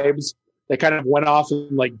tribes that kind of went off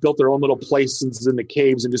and, like, built their own little places in the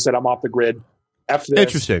caves and just said, I'm off the grid. F this.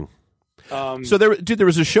 Interesting. So there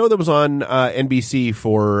was a show that was on NBC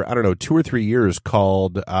for, I don't know, 2 or 3 years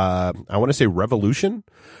called, I want to say Revolution.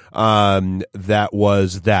 That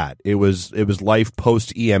was that. It was life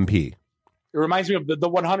post EMP. It reminds me of the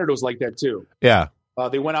 100 was like that too. Yeah.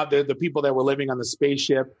 They went out there, the people that were living on the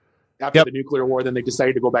spaceship after the nuclear war, then they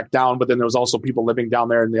decided to go back down, but then there was also people living down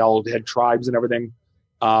there and they all had tribes and everything.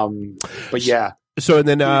 But yeah. So, and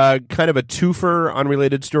then kind of a twofer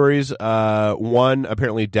unrelated stories. One,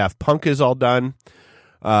 apparently Daft Punk is all done.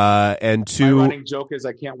 And two... My running joke is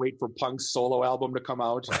I can't wait for Punk's solo album to come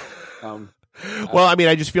out. Well, I mean,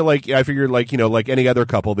 I just feel like, I figured like, like any other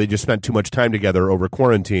couple, they just spent too much time together over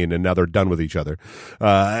quarantine and now they're done with each other.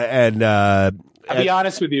 I'll be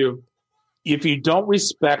honest with you. If you don't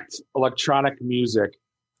respect electronic music,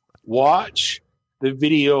 watch the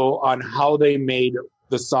video on how they made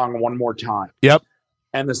the song One More Time. Yep.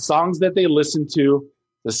 And the songs that they listen to,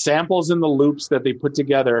 the samples and the loops that they put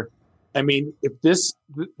together. I mean, if this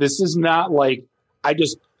is not like,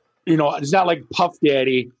 it's not like Puff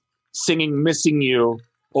Daddy singing Missing You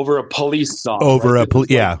over a Police song.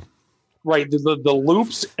 Yeah. Right. The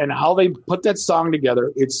loops and how they put that song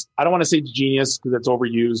together. I don't want to say genius because it's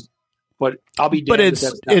overused, but I'll be damned.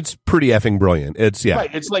 But it's pretty effing brilliant.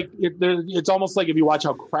 Right. It's like, it's almost like if you watch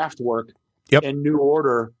how Kraftwerk and New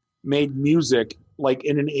Order made music, like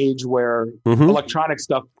in an age where electronic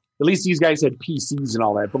stuff, at least these guys had PCs and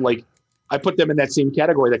all that, but like I put them in that same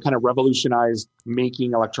category that kind of revolutionized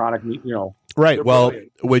making electronic, Right. Well,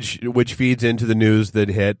 brilliant. which feeds into the news that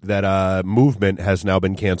hit that Movement has now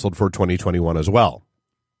been canceled for 2021 as well.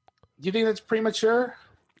 Do you think that's premature?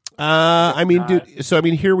 I mean, dude. So I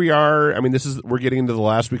mean, here we are. I mean, we're getting into the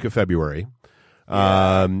last week of February.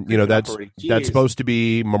 That's supposed to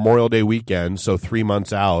be Memorial Day weekend, so 3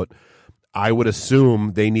 months out. I would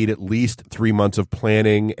assume they need at least 3 months of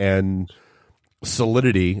planning and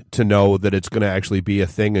solidity to know that it's going to actually be a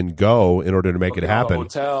thing and go in order to make it happen.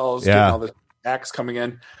 Hotels, all the acts coming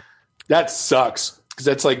in. That sucks because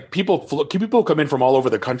that's like people come in from all over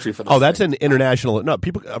the country for this. Oh, that's an international. No,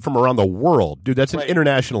 people from around the world, dude. That's an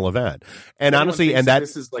international event, and honestly,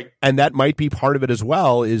 that might be part of it as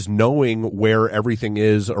well. Is knowing where everything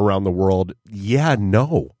is around the world. Yeah,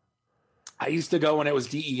 no. I used to go when it was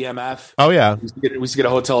DEMF. Oh yeah, we used to get a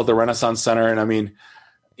hotel at the Renaissance Center, and I mean,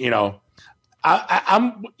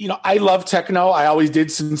 I love techno. I always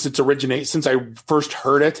did since I first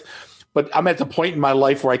heard it. But I'm at the point in my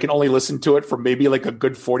life where I can only listen to it for maybe like a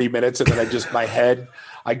good 40 minutes, and then I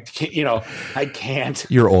can't.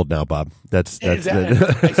 You're old now, Bob. I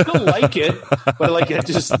still like it, but like it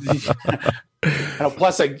just.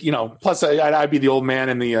 Plus, I'd be the old man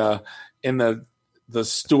in the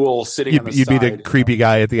stool sitting on the you'd side. Be the creepy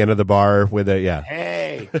guy at the end of the bar with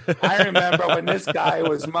Hey, I remember when this guy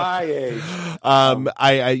was my age.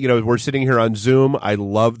 We're sitting here on Zoom. I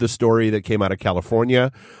love the story that came out of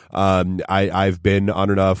California. I've been on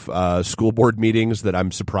enough school board meetings that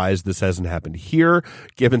I'm surprised this hasn't happened here,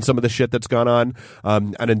 given some of the shit that's gone on.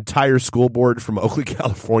 An entire school board from Oakland,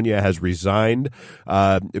 California has resigned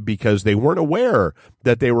because they weren't aware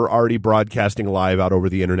that they were already broadcasting live out over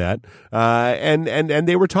the internet, and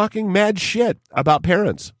they were talking mad shit about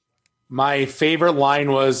parents. My favorite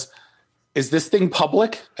line was, "Is this thing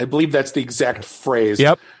public?" I believe that's the exact phrase.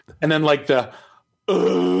 Yep. And then like the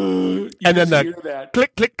and then the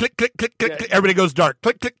click, click, click, click, click, click, click. Everybody goes dark.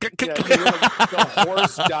 Click, click, click, click. Yeah, like the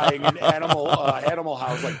horse dying in Animal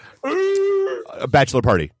House, like a bachelor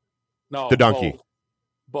party. No, the donkey.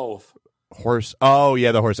 Both. Horse. Oh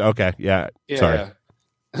yeah, the horse. Okay, yeah. Sorry.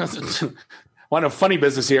 Want a funny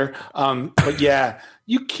business here, but yeah,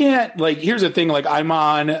 you can't. Like, here's the thing. Like, I'm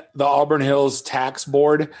on the Auburn Hills Tax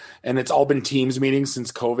Board, and it's all been Teams meetings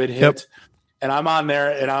since COVID hit. Yep. And I'm on there,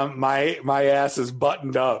 and my ass is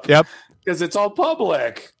buttoned up. Yep. Because it's all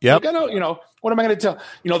public. Yep. Like, I don't, what am I going to tell?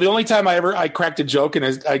 The only time I cracked a joke,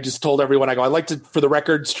 and I just told everyone, I go, I'd like to, for the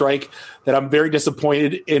record, strike that I'm very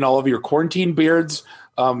disappointed in all of your quarantine beards.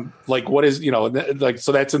 Like, what is,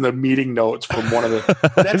 so that's in the meeting notes from one of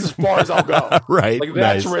the, that's as far as I'll go. Right. Like,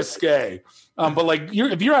 that's nice. Risque. But like,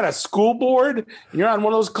 if you're on a school board and you're on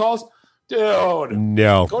one of those calls, dude,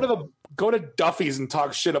 no, go to Duffy's and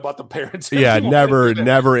talk shit about the parents. Yeah,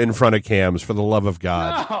 never in front of cams, for the love of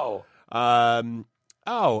God. No.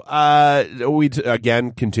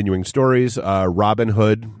 Again, continuing stories. Robin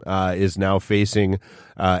Hood is now facing,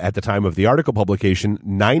 at the time of the article publication,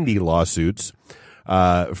 90 lawsuits.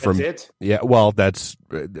 That's it? Yeah, well, that's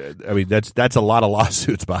a lot of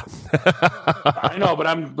lawsuits, Bob. I know, but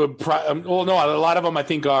a lot of them I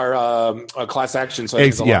think are class action, so I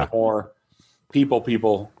think there's a lot more people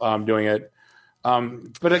doing it.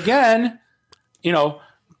 But again,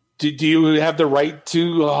 do you have the right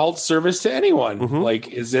to halt service to anyone? Like,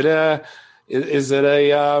 is it a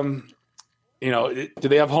do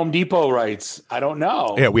they have Home Depot rights? I don't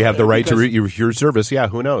know. Yeah, we have the right to your service. Yeah,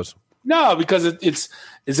 who knows? No, because it's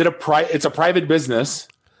a private business.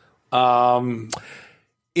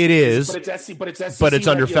 It is, but it's SEC but it's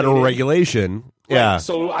under federal regulation. Right. Yeah.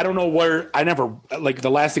 So I don't know where. I never like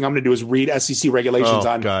the last thing I'm going to do is read SEC regulations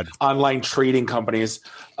on online trading companies.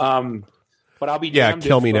 But I'll be damned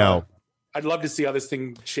kill me now. I'd love to see how this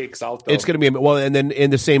thing shakes out, though. It's going to be well, and then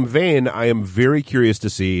in the same vein, I am very curious to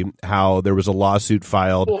see how there was a lawsuit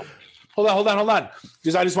filed. Well, hold on,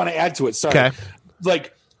 because I just want to add to it. Sorry. Okay.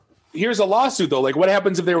 Like, here's a lawsuit though. Like, what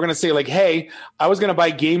happens if they were going to say, like, hey, I was going to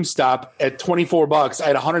buy GameStop at $24. I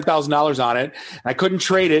had $100,000 on it, and I couldn't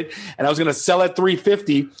trade it, and I was going to sell at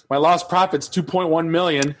 $350. My lost profit's $2.1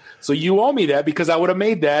 million. So you owe me that because I would have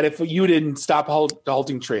made that if you didn't stop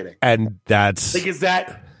halting trading. And that's like, is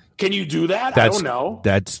that? Can you do that? I don't know.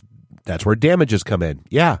 That's where damages come in.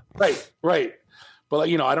 Yeah. Right. But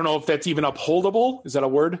I don't know if that's even upholdable. Is that a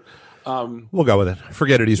word? We'll go with it.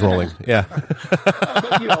 Forget it. He's rolling. Yeah.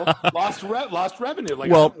 But, lost revenue.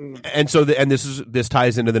 Like, and so this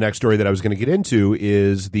ties into the next story that I was going to get into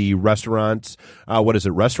is the restaurants.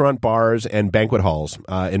 Restaurant bars and banquet halls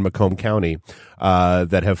in Macomb County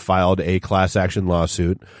that have filed a class action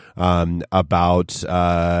lawsuit about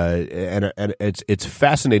and it's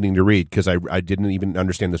fascinating to read because I didn't even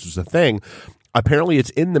understand this was a thing. Apparently,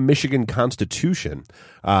 it's in the Michigan Constitution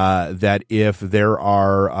that if there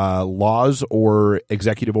are laws or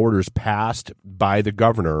executive orders passed by the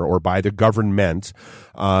governor or by the government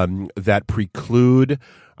that preclude,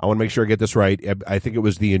 I want to make sure I get this right, I think it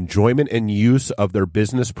was the enjoyment and use of their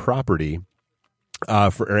business property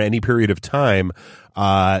for any period of time,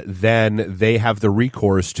 then they have the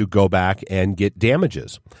recourse to go back and get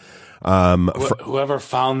damages. Whoever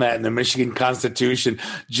found that in the Michigan Constitution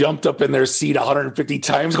jumped up in their seat 150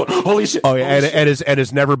 times going, holy shit. Oh, yeah, and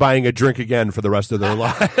is never buying a drink again for the rest of their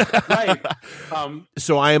life. Right.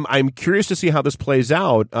 So I'm curious to see how this plays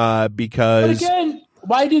out because. But again,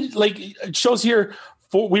 why did, it shows here,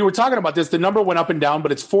 we were talking about this, the number went up and down,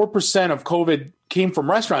 but it's 4% of COVID came from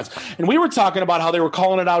restaurants. And we were talking about how they were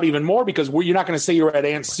calling it out even more because you're not going to say you were at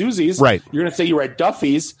Aunt Susie's. Right. You're going to say you were at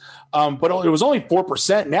Duffy's. But it was only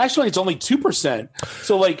 4%. Nationally, it's only 2%.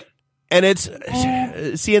 So and it's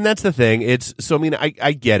and that's the thing. It's so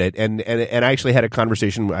I get it, and I actually had a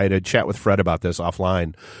conversation. I had a chat with Fred about this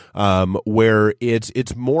offline, where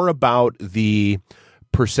it's more about the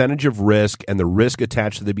percentage of risk and the risk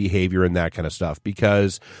attached to the behavior and that kind of stuff.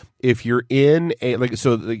 Because if you're in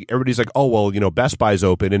everybody's like, oh well, Best Buy's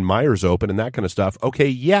open and Meijer's open and that kind of stuff. Okay,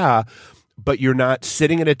 yeah. But you're not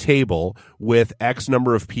sitting at a table with X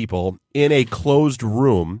number of people in a closed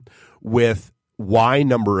room with Y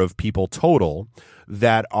number of people total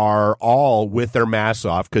that are all with their masks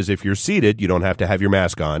off, because if you're seated, you don't have to have your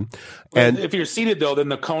mask on. And if you're seated, though, then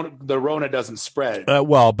the Rona doesn't spread.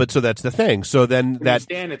 But so that's the thing. So then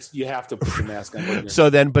you have to put your mask on. So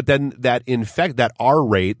then that R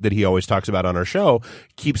rate that he always talks about on our show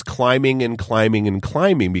keeps climbing and climbing and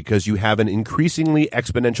climbing because you have an increasingly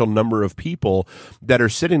exponential number of people that are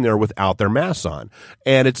sitting there without their masks on.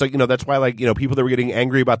 And it's that's why people that were getting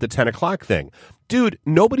angry about the 10 o'clock thing. Dude,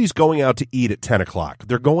 nobody's going out to eat at 10 o'clock.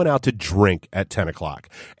 They're going out to drink at 10 o'clock.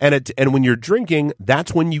 And when you're drinking,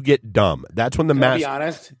 that's when you get dumb. That's when the mask. Be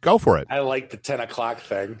honest, go for it. I like the 10 o'clock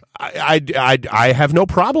thing. I have no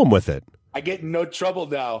problem with it. I get in no trouble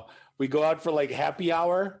now. We go out for happy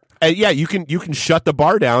hour. Yeah, you can shut the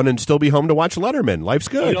bar down and still be home to watch Letterman. Life's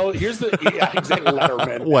good. Here's exactly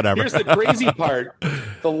Letterman. Whatever. Here's the crazy part: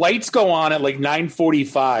 the lights go on at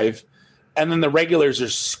 9:45. And then the regulars are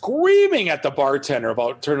screaming at the bartender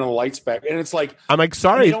about turning the lights back. And it's I'm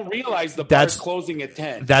sorry. They don't realize the bar's closing at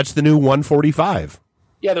 10. That's the new 1:45.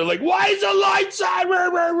 Yeah, they're like, why is the lights on?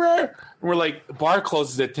 And we're like, the bar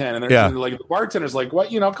closes at 10. And they're like, the bartender's like,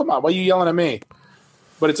 what? Come on, why are you yelling at me?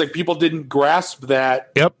 But it's people didn't grasp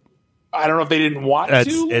that. Yep. I don't know if they didn't want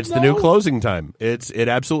to. It's the new closing time. It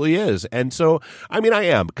absolutely is. And so, I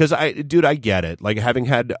am, because I get it. Having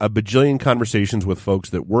had a bajillion conversations with folks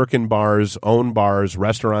that work in bars, own bars,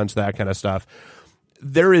 restaurants, that kind of stuff.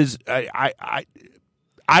 There is,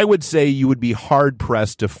 I would say you would be hard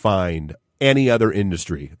pressed to find any other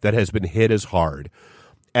industry that has been hit as hard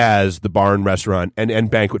as the bar and restaurant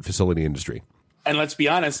and banquet facility industry. And let's be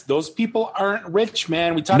honest, those people aren't rich,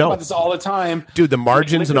 man. We talk about this all the time. Dude, the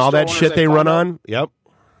margins and all that shit they run on. Yep.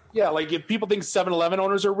 Yeah, like if people think 7-Eleven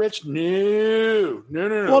owners are rich, no.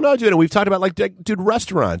 Well, no, dude, and we've talked about dude,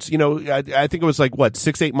 restaurants. You know, I think it was like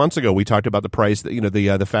 6-8 months ago we talked about the price. You know,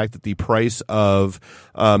 the fact that the price of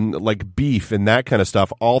like beef and that kind of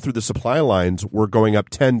stuff all through the supply lines were going up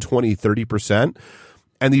 10, 20, 30%.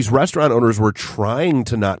 And these restaurant owners were trying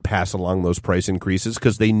to not pass along those price increases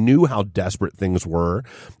because they knew how desperate things were,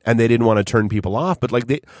 and they didn't want to turn people off. But like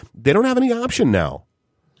they don't have any option now.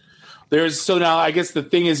 So now I guess the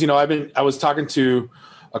thing is, you know, I was talking to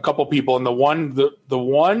a couple people, and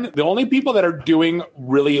the only people that are doing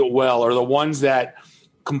really well are the ones that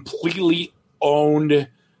completely owned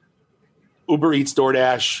Uber Eats,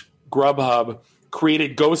 DoorDash, Grubhub,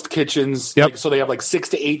 created ghost kitchens. Yep. Like, so they have like 6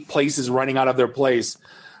 to 8 places running out of their place,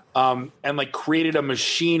 and like created a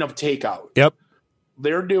machine of takeout. Yep.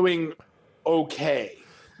 They're doing okay.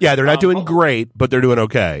 Yeah, they're not doing great, but they're doing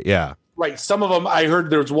okay. Yeah. Right. Some of them, I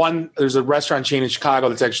heard there's a restaurant chain in Chicago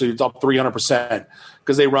that's actually up 300%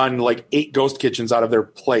 because they run like 8 ghost kitchens out of their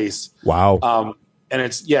place. Wow.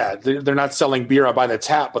 And they're not selling beer by the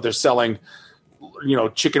tap, but they're selling, you know,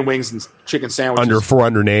 chicken wings and chicken sandwiches. Under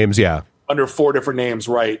 400 names. Yeah. Under 4 different names.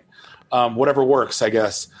 Right. Whatever works, I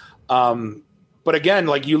guess. But again,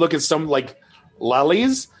 like you look at some like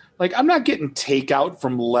Lely's, like I'm not getting takeout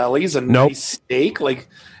from Lely's, nice steak, like,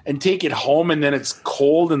 and take it home, and then it's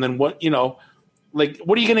cold, and then what, you know, like,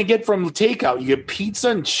 what are you going to get from takeout? You get pizza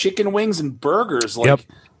and chicken wings and burgers, like, yep.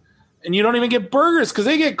 And you don't even get burgers because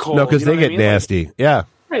they get cold. No, because they get nasty. Like, yeah,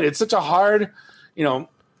 right. It's such a hard, you know,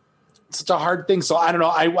 such a hard thing. So I don't know.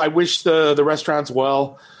 I wish the restaurants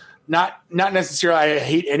well. Not necessarily. I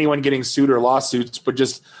hate anyone getting sued or lawsuits, but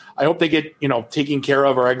just I hope they get, you know, taken care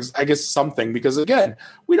of, or I guess something, because again,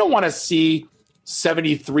 we don't want to see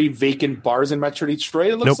 73 vacant bars in Metro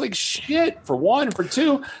Detroit. It looks like shit, for one. For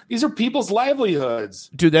two, these are people's livelihoods.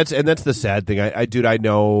 Dude, that's the sad thing. I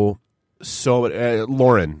know so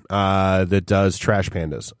Lauren that does Trash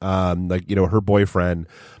Pandas. Like, you know, her boyfriend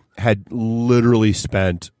had literally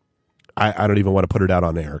spent, I don't even want to put it out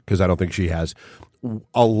on air because I don't think she has,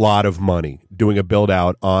 a lot of money doing a build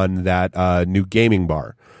out on that new gaming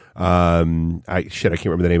bar. I can't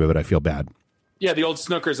remember the name of it. I feel bad. Yeah, the old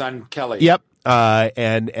Snookers on Kelly. Yep.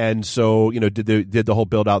 And so, you know, did the whole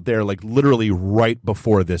build out there, like literally right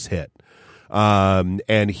before this hit.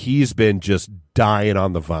 And he's been just dying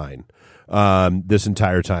on the vine, this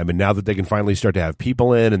entire time. And now that they can finally start to have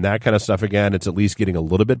people in and that kind of stuff again, it's at least getting a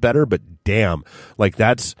little bit better, but damn, like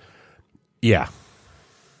that's, yeah.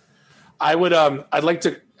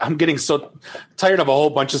 I'm getting so tired of a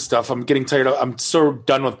whole bunch of stuff. I'm so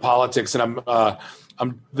done with politics, and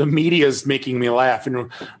the media is making me laugh.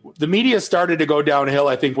 And the media started to go downhill,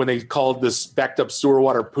 I think, when they called this backed up sewer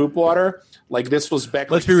water poop water. Like this was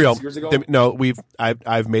back. Let's be real. 6 years ago.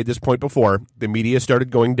 I've made this point before. The media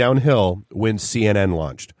started going downhill when CNN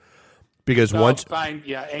launched. Because once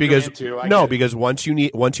you have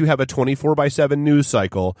a 24/7 news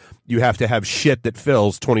cycle, you have to have shit that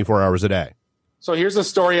fills 24 hours a day. So here's a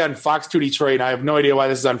story on Fox 2 Detroit. And I have no idea why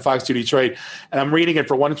this is on Fox 2 Detroit, and I'm reading it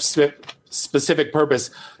for one specific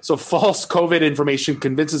purpose. So false COVID information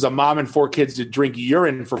convinces a mom and 4 kids to drink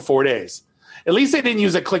urine for 4 days. At least they didn't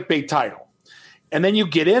use a clickbait title. And then you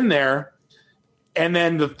get in there, and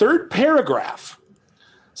then the third paragraph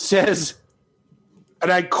says,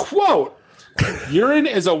 and I quote, "Urine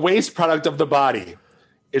is a waste product of the body.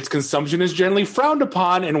 Its consumption is generally frowned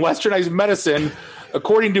upon in westernized medicine,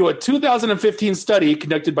 according to a 2015 study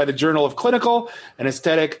conducted by the Journal of Clinical and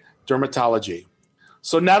Aesthetic Dermatology."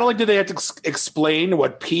 So not only did they have to explain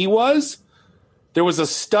what pee was, there was a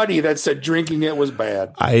study that said drinking it was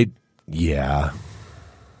bad. Yeah.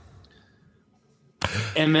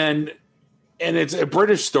 And it's a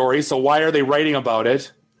British story, so why are they writing about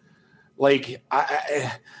it? Like,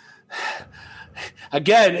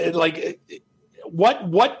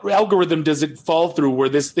 what algorithm does it fall through where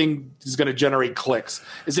this thing is going to generate clicks?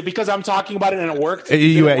 Is it because I'm talking about it and it worked?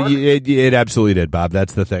 It absolutely did, Bob.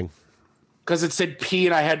 That's the thing. Because it said P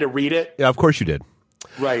and I had to read it? Yeah, of course you did.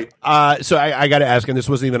 Right. So I got to ask, and this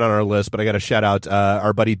wasn't even on our list, but I got to shout out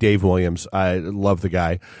our buddy Dave Williams. I love the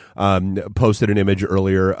guy. Posted an image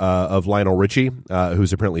earlier of Lionel Richie,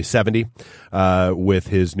 who's apparently 70, with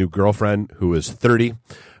his new girlfriend, who is 30.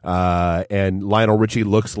 And Lionel Richie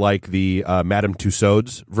looks like the Madame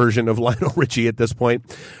Tussauds version of Lionel Richie at this point.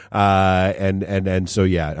 And so,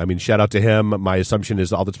 yeah, I mean, shout out to him. My assumption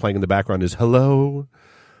is all that's playing in the background is hello.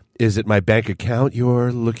 Is it my bank account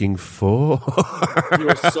you're looking for? You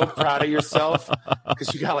are so proud of yourself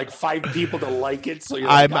because you got like 5 people to like it. So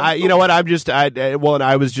you're you know what? And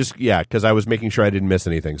I was just, because I was making sure I didn't miss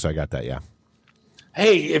anything. So I got that. Yeah.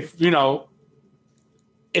 Hey, if you know,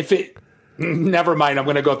 if it, never mind. I'm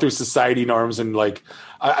going to go through society norms and like,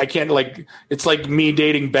 I can't like, it's like me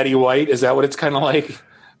dating Betty White. Is that what it's kind of like?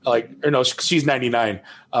 Like, or no, she's 99.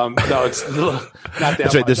 No, it's not that.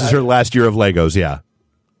 That's right. This is her last year of Legos. Yeah.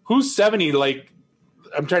 Who's 70? Like,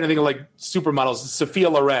 I'm trying to think of like supermodels. Sophia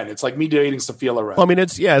Loren. It's like me dating Sophia Loren. Well, I mean,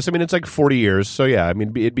 it's like 40 years. So yeah, I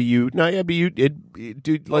mean, it'd be you. No, yeah, it'd be you.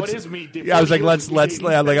 Dude, let's. It is me. Yeah, I was like, let's. Like,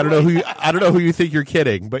 I don't know who you think you're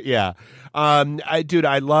kidding, but yeah.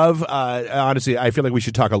 I love. Honestly, I feel like we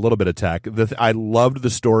should talk a little bit of tech. I loved the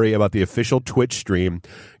story about the official Twitch stream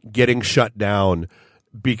getting shut down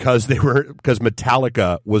because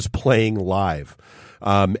Metallica was playing live,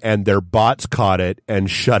 and their bots caught it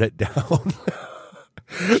and shut it down.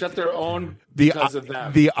 Shut their own because of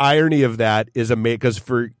them. The irony of that is amazing because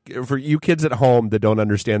for you kids at home that don't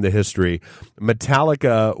understand the history,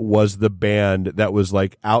 Metallica was the band that was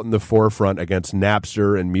like out in the forefront against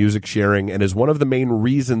Napster and music sharing, and is one of the main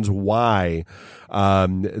reasons why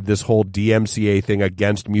this whole DMCA thing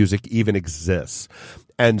against music even exists.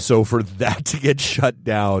 And so for that to get shut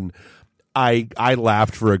down, I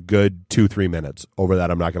laughed for a good 2-3 minutes over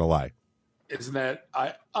that. I'm not going to lie. Isn't that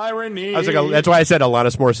irony? I was like, that's why I said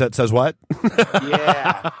Alanis Morissette says what?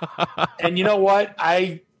 Yeah. And you know what?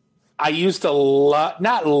 I used to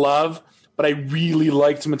not love, but I really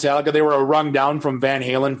liked Metallica. They were a rung down from Van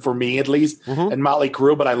Halen for me, at least, and Motley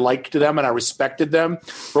Crue, but I liked them and I respected them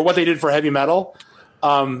for what they did for heavy metal.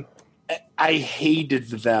 I hated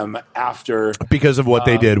them after. Because of what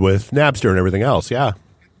they did with Napster and everything else, yeah.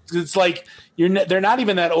 It's like they're not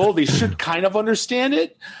even that old. They should kind of understand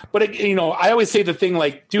it. But, I always say the thing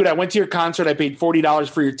like, dude, I went to your concert. I paid $40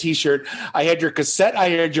 for your T-shirt. I had your cassette. I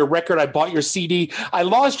had your record. I bought your CD. I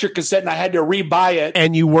lost your cassette and I had to rebuy it.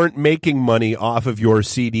 And you weren't making money off of your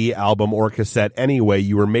CD, album, or cassette anyway.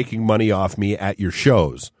 You were making money off me at your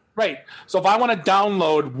shows. Right. So if I want to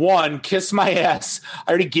download one, Kiss My Ass, I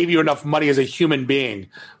already gave you enough money as a human being.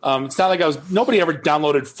 It's not like nobody ever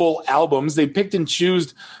downloaded full albums. They picked and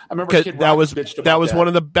chose. I remember Kid Rock bitched about that was one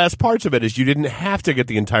of the best parts of it is you didn't have to get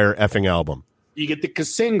the entire effing album. You get the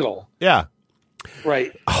single. Yeah.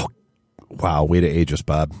 Right. Oh, wow. Way to age us,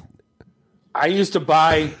 Bob. I used to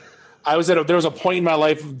buy. There was a point in my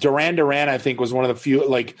life, Duran Duran, I think, was one of the few,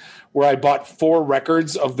 like, where I bought 4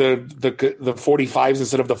 records of the 45s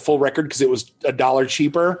instead of the full record because it was $1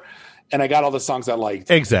 cheaper, and I got all the songs I liked.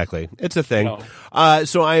 Exactly, it's a thing.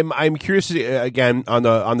 So I'm curious to, again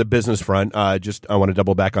on the business front. I want to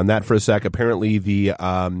double back on that for a sec. Apparently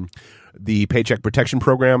the Paycheck Protection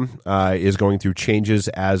Program is going through changes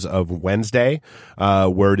as of Wednesday,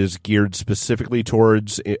 where it is geared specifically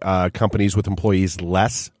towards companies with companies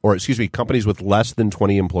with less than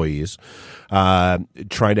 20 employees,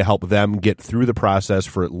 trying to help them get through the process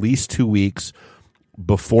for at least 2 weeks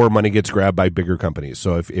before money gets grabbed by bigger companies.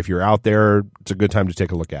 So if you're out there, it's a good time to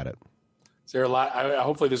take a look at it. Is there a lot?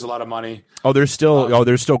 Hopefully, there's a lot of money. Oh, there's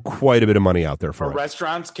still quite a bit of money out there for it.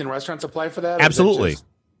 Restaurants. Can restaurants apply for that? Absolutely.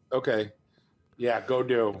 Okay. Yeah, go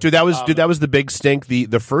do. Dude, that was the big stink.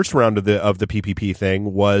 The first round of the PPP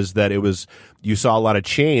thing was that you saw a lot of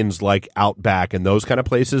chains like Outback and those kind of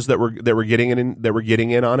places that were getting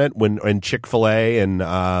in on it and Chick-fil-A and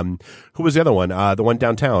who was the other one? The one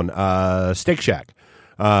downtown, Steak Shack.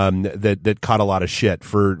 That caught a lot of shit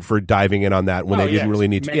for diving in on that when they didn't really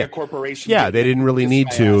need to. Mega corporation. Yeah, they didn't really need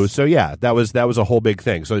to. So yeah, that was a whole big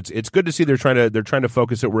thing. So it's good to see they're trying to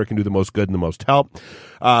focus it where it can do the most good and the most help.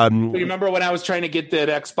 You remember when I was trying to get that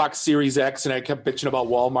Xbox Series X and I kept bitching about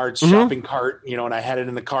Walmart's shopping cart, and I had it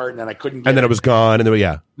in the cart and then I couldn't get and then it was gone and then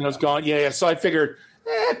And it was gone. Yeah. So I figured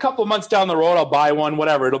a couple of months down the road I'll buy one,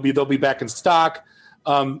 whatever. They'll be back in stock.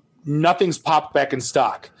 Nothing's popped back in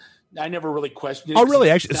stock. I never really questioned it. Oh, really?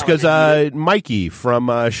 Actually, it's because Mikey from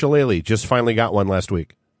Shillelagh just finally got one last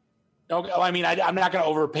week. Okay, I mean, I'm not going to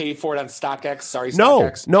overpay for it on StockX. Sorry,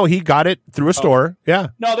 StockX. No, he got it through a store. Yeah.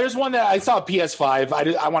 No, there's one that I saw a PS5.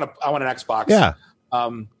 I want an Xbox. Yeah.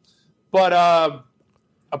 But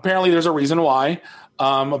apparently there's a reason why.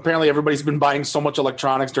 Apparently everybody's been buying so much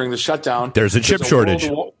electronics during the shutdown. There's a chip shortage.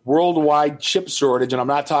 Worldwide chip shortage, and I'm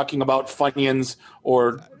not talking about Funyuns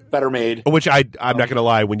or Better Made. Which I'm not going to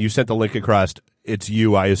lie. When you sent the link across, it's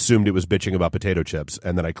you. I assumed it was bitching about potato chips,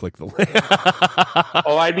 and then I clicked the link.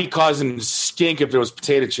 Oh, I'd be causing stink if there was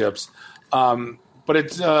potato chips. But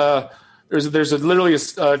it's there's literally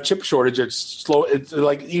a chip shortage. It's slow. It's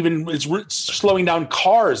like it's slowing down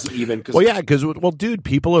cars even. Because dude,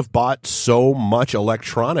 people have bought so much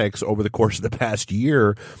electronics over the course of the past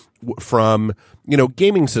year, from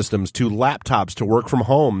gaming systems to laptops to work from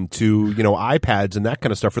home to iPads and that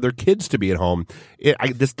kind of stuff for their kids to be at home.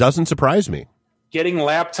 This doesn't surprise me. Getting a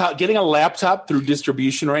laptop through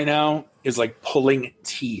distribution right now is like pulling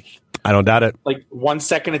teeth. I don't doubt it. Like 1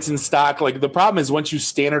 second it's in stock. Like the problem is once you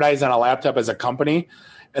standardize on a laptop as a company,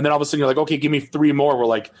 and then all of a sudden you're like, okay, give me 3 more. We're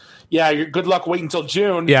like, yeah, you're good luck. Wait until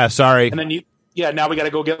June. Yeah, sorry. And then now we got to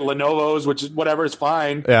go get Lenovo's, which is whatever is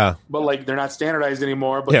fine. Yeah, but like they're not standardized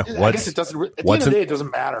anymore. But I guess it doesn't. At the end of the day, it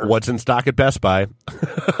doesn't matter. What's in stock at Best Buy?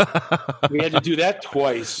 We had to do that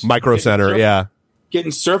twice. Micro Center, yeah.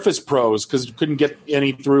 Getting Surface Pros because you couldn't get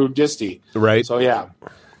any through Disty. Right. So yeah,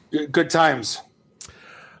 good times.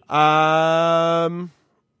 Yeah,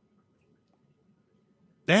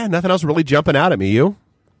 nothing else really jumping out at me. You?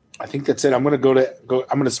 I think that's it. I'm going to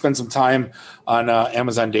I'm going to spend some time on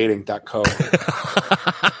AmazonDating.co.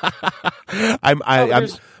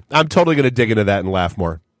 I'm totally going to dig into that and laugh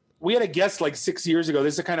more. We had a guest like 6 years ago.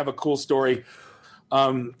 This is kind of a cool story.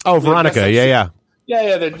 Veronica. Yeah.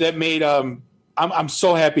 That made. I'm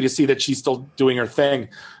so happy to see that she's still doing her thing.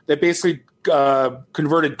 That basically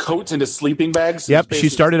converted coats into sleeping bags. Yep, she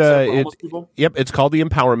started it's called the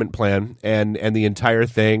Empowerment Plan, and the entire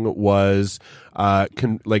thing was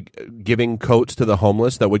giving coats to the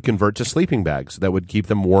homeless that would convert to sleeping bags that would keep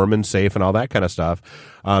them warm and safe and all that kind of stuff.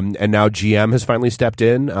 And now GM has finally stepped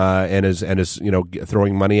in and is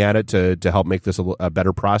throwing money at it to help make this a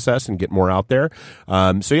better process and get more out there.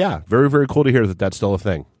 So yeah, very, very cool to hear that that's still a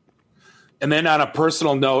thing. And then on a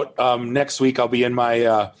personal note, next week I'll be in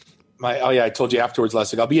my I told you afterwards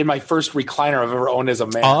last week. I'll be in my first recliner I've ever owned as a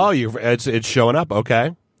man. Oh, it's showing up.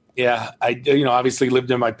 Okay. Yeah, I obviously lived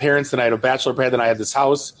in my parents. Then I had a bachelor pad. Then I had this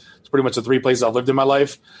house. It's pretty much the 3 places I've lived in my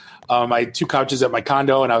life. I had 2 couches at my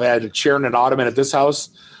condo, and I've had a chair and an ottoman at this house.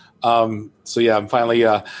 So yeah, I'm finally.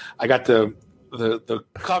 I got the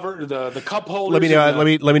cover, the cup holders.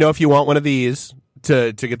 Let me know if you want one of these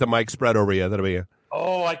to get the mic spread over you. That'll be.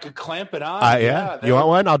 Oh, I could clamp it on. Yeah. You want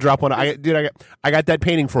one? I'll drop one. I got that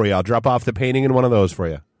painting for you. I'll drop off the painting in one of those for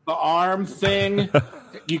you. The arm thing,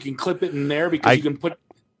 you can clip it in there because you can put.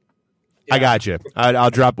 Yeah. I got you. I'll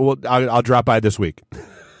drop by this week.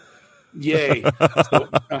 Yay! All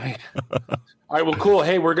right. Well, cool.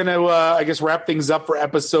 Hey, we're gonna I guess wrap things up for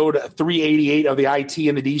episode 388 of the IT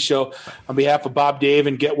and the D Show. On behalf of Bob, Dave,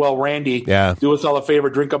 and Get Well Randy, do us all a favor: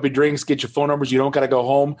 drink up your drinks, get your phone numbers. You don't got to go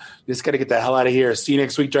home. You just got to get the hell out of here. See you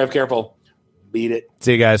next week. Drive careful. Beat it.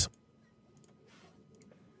 See you guys.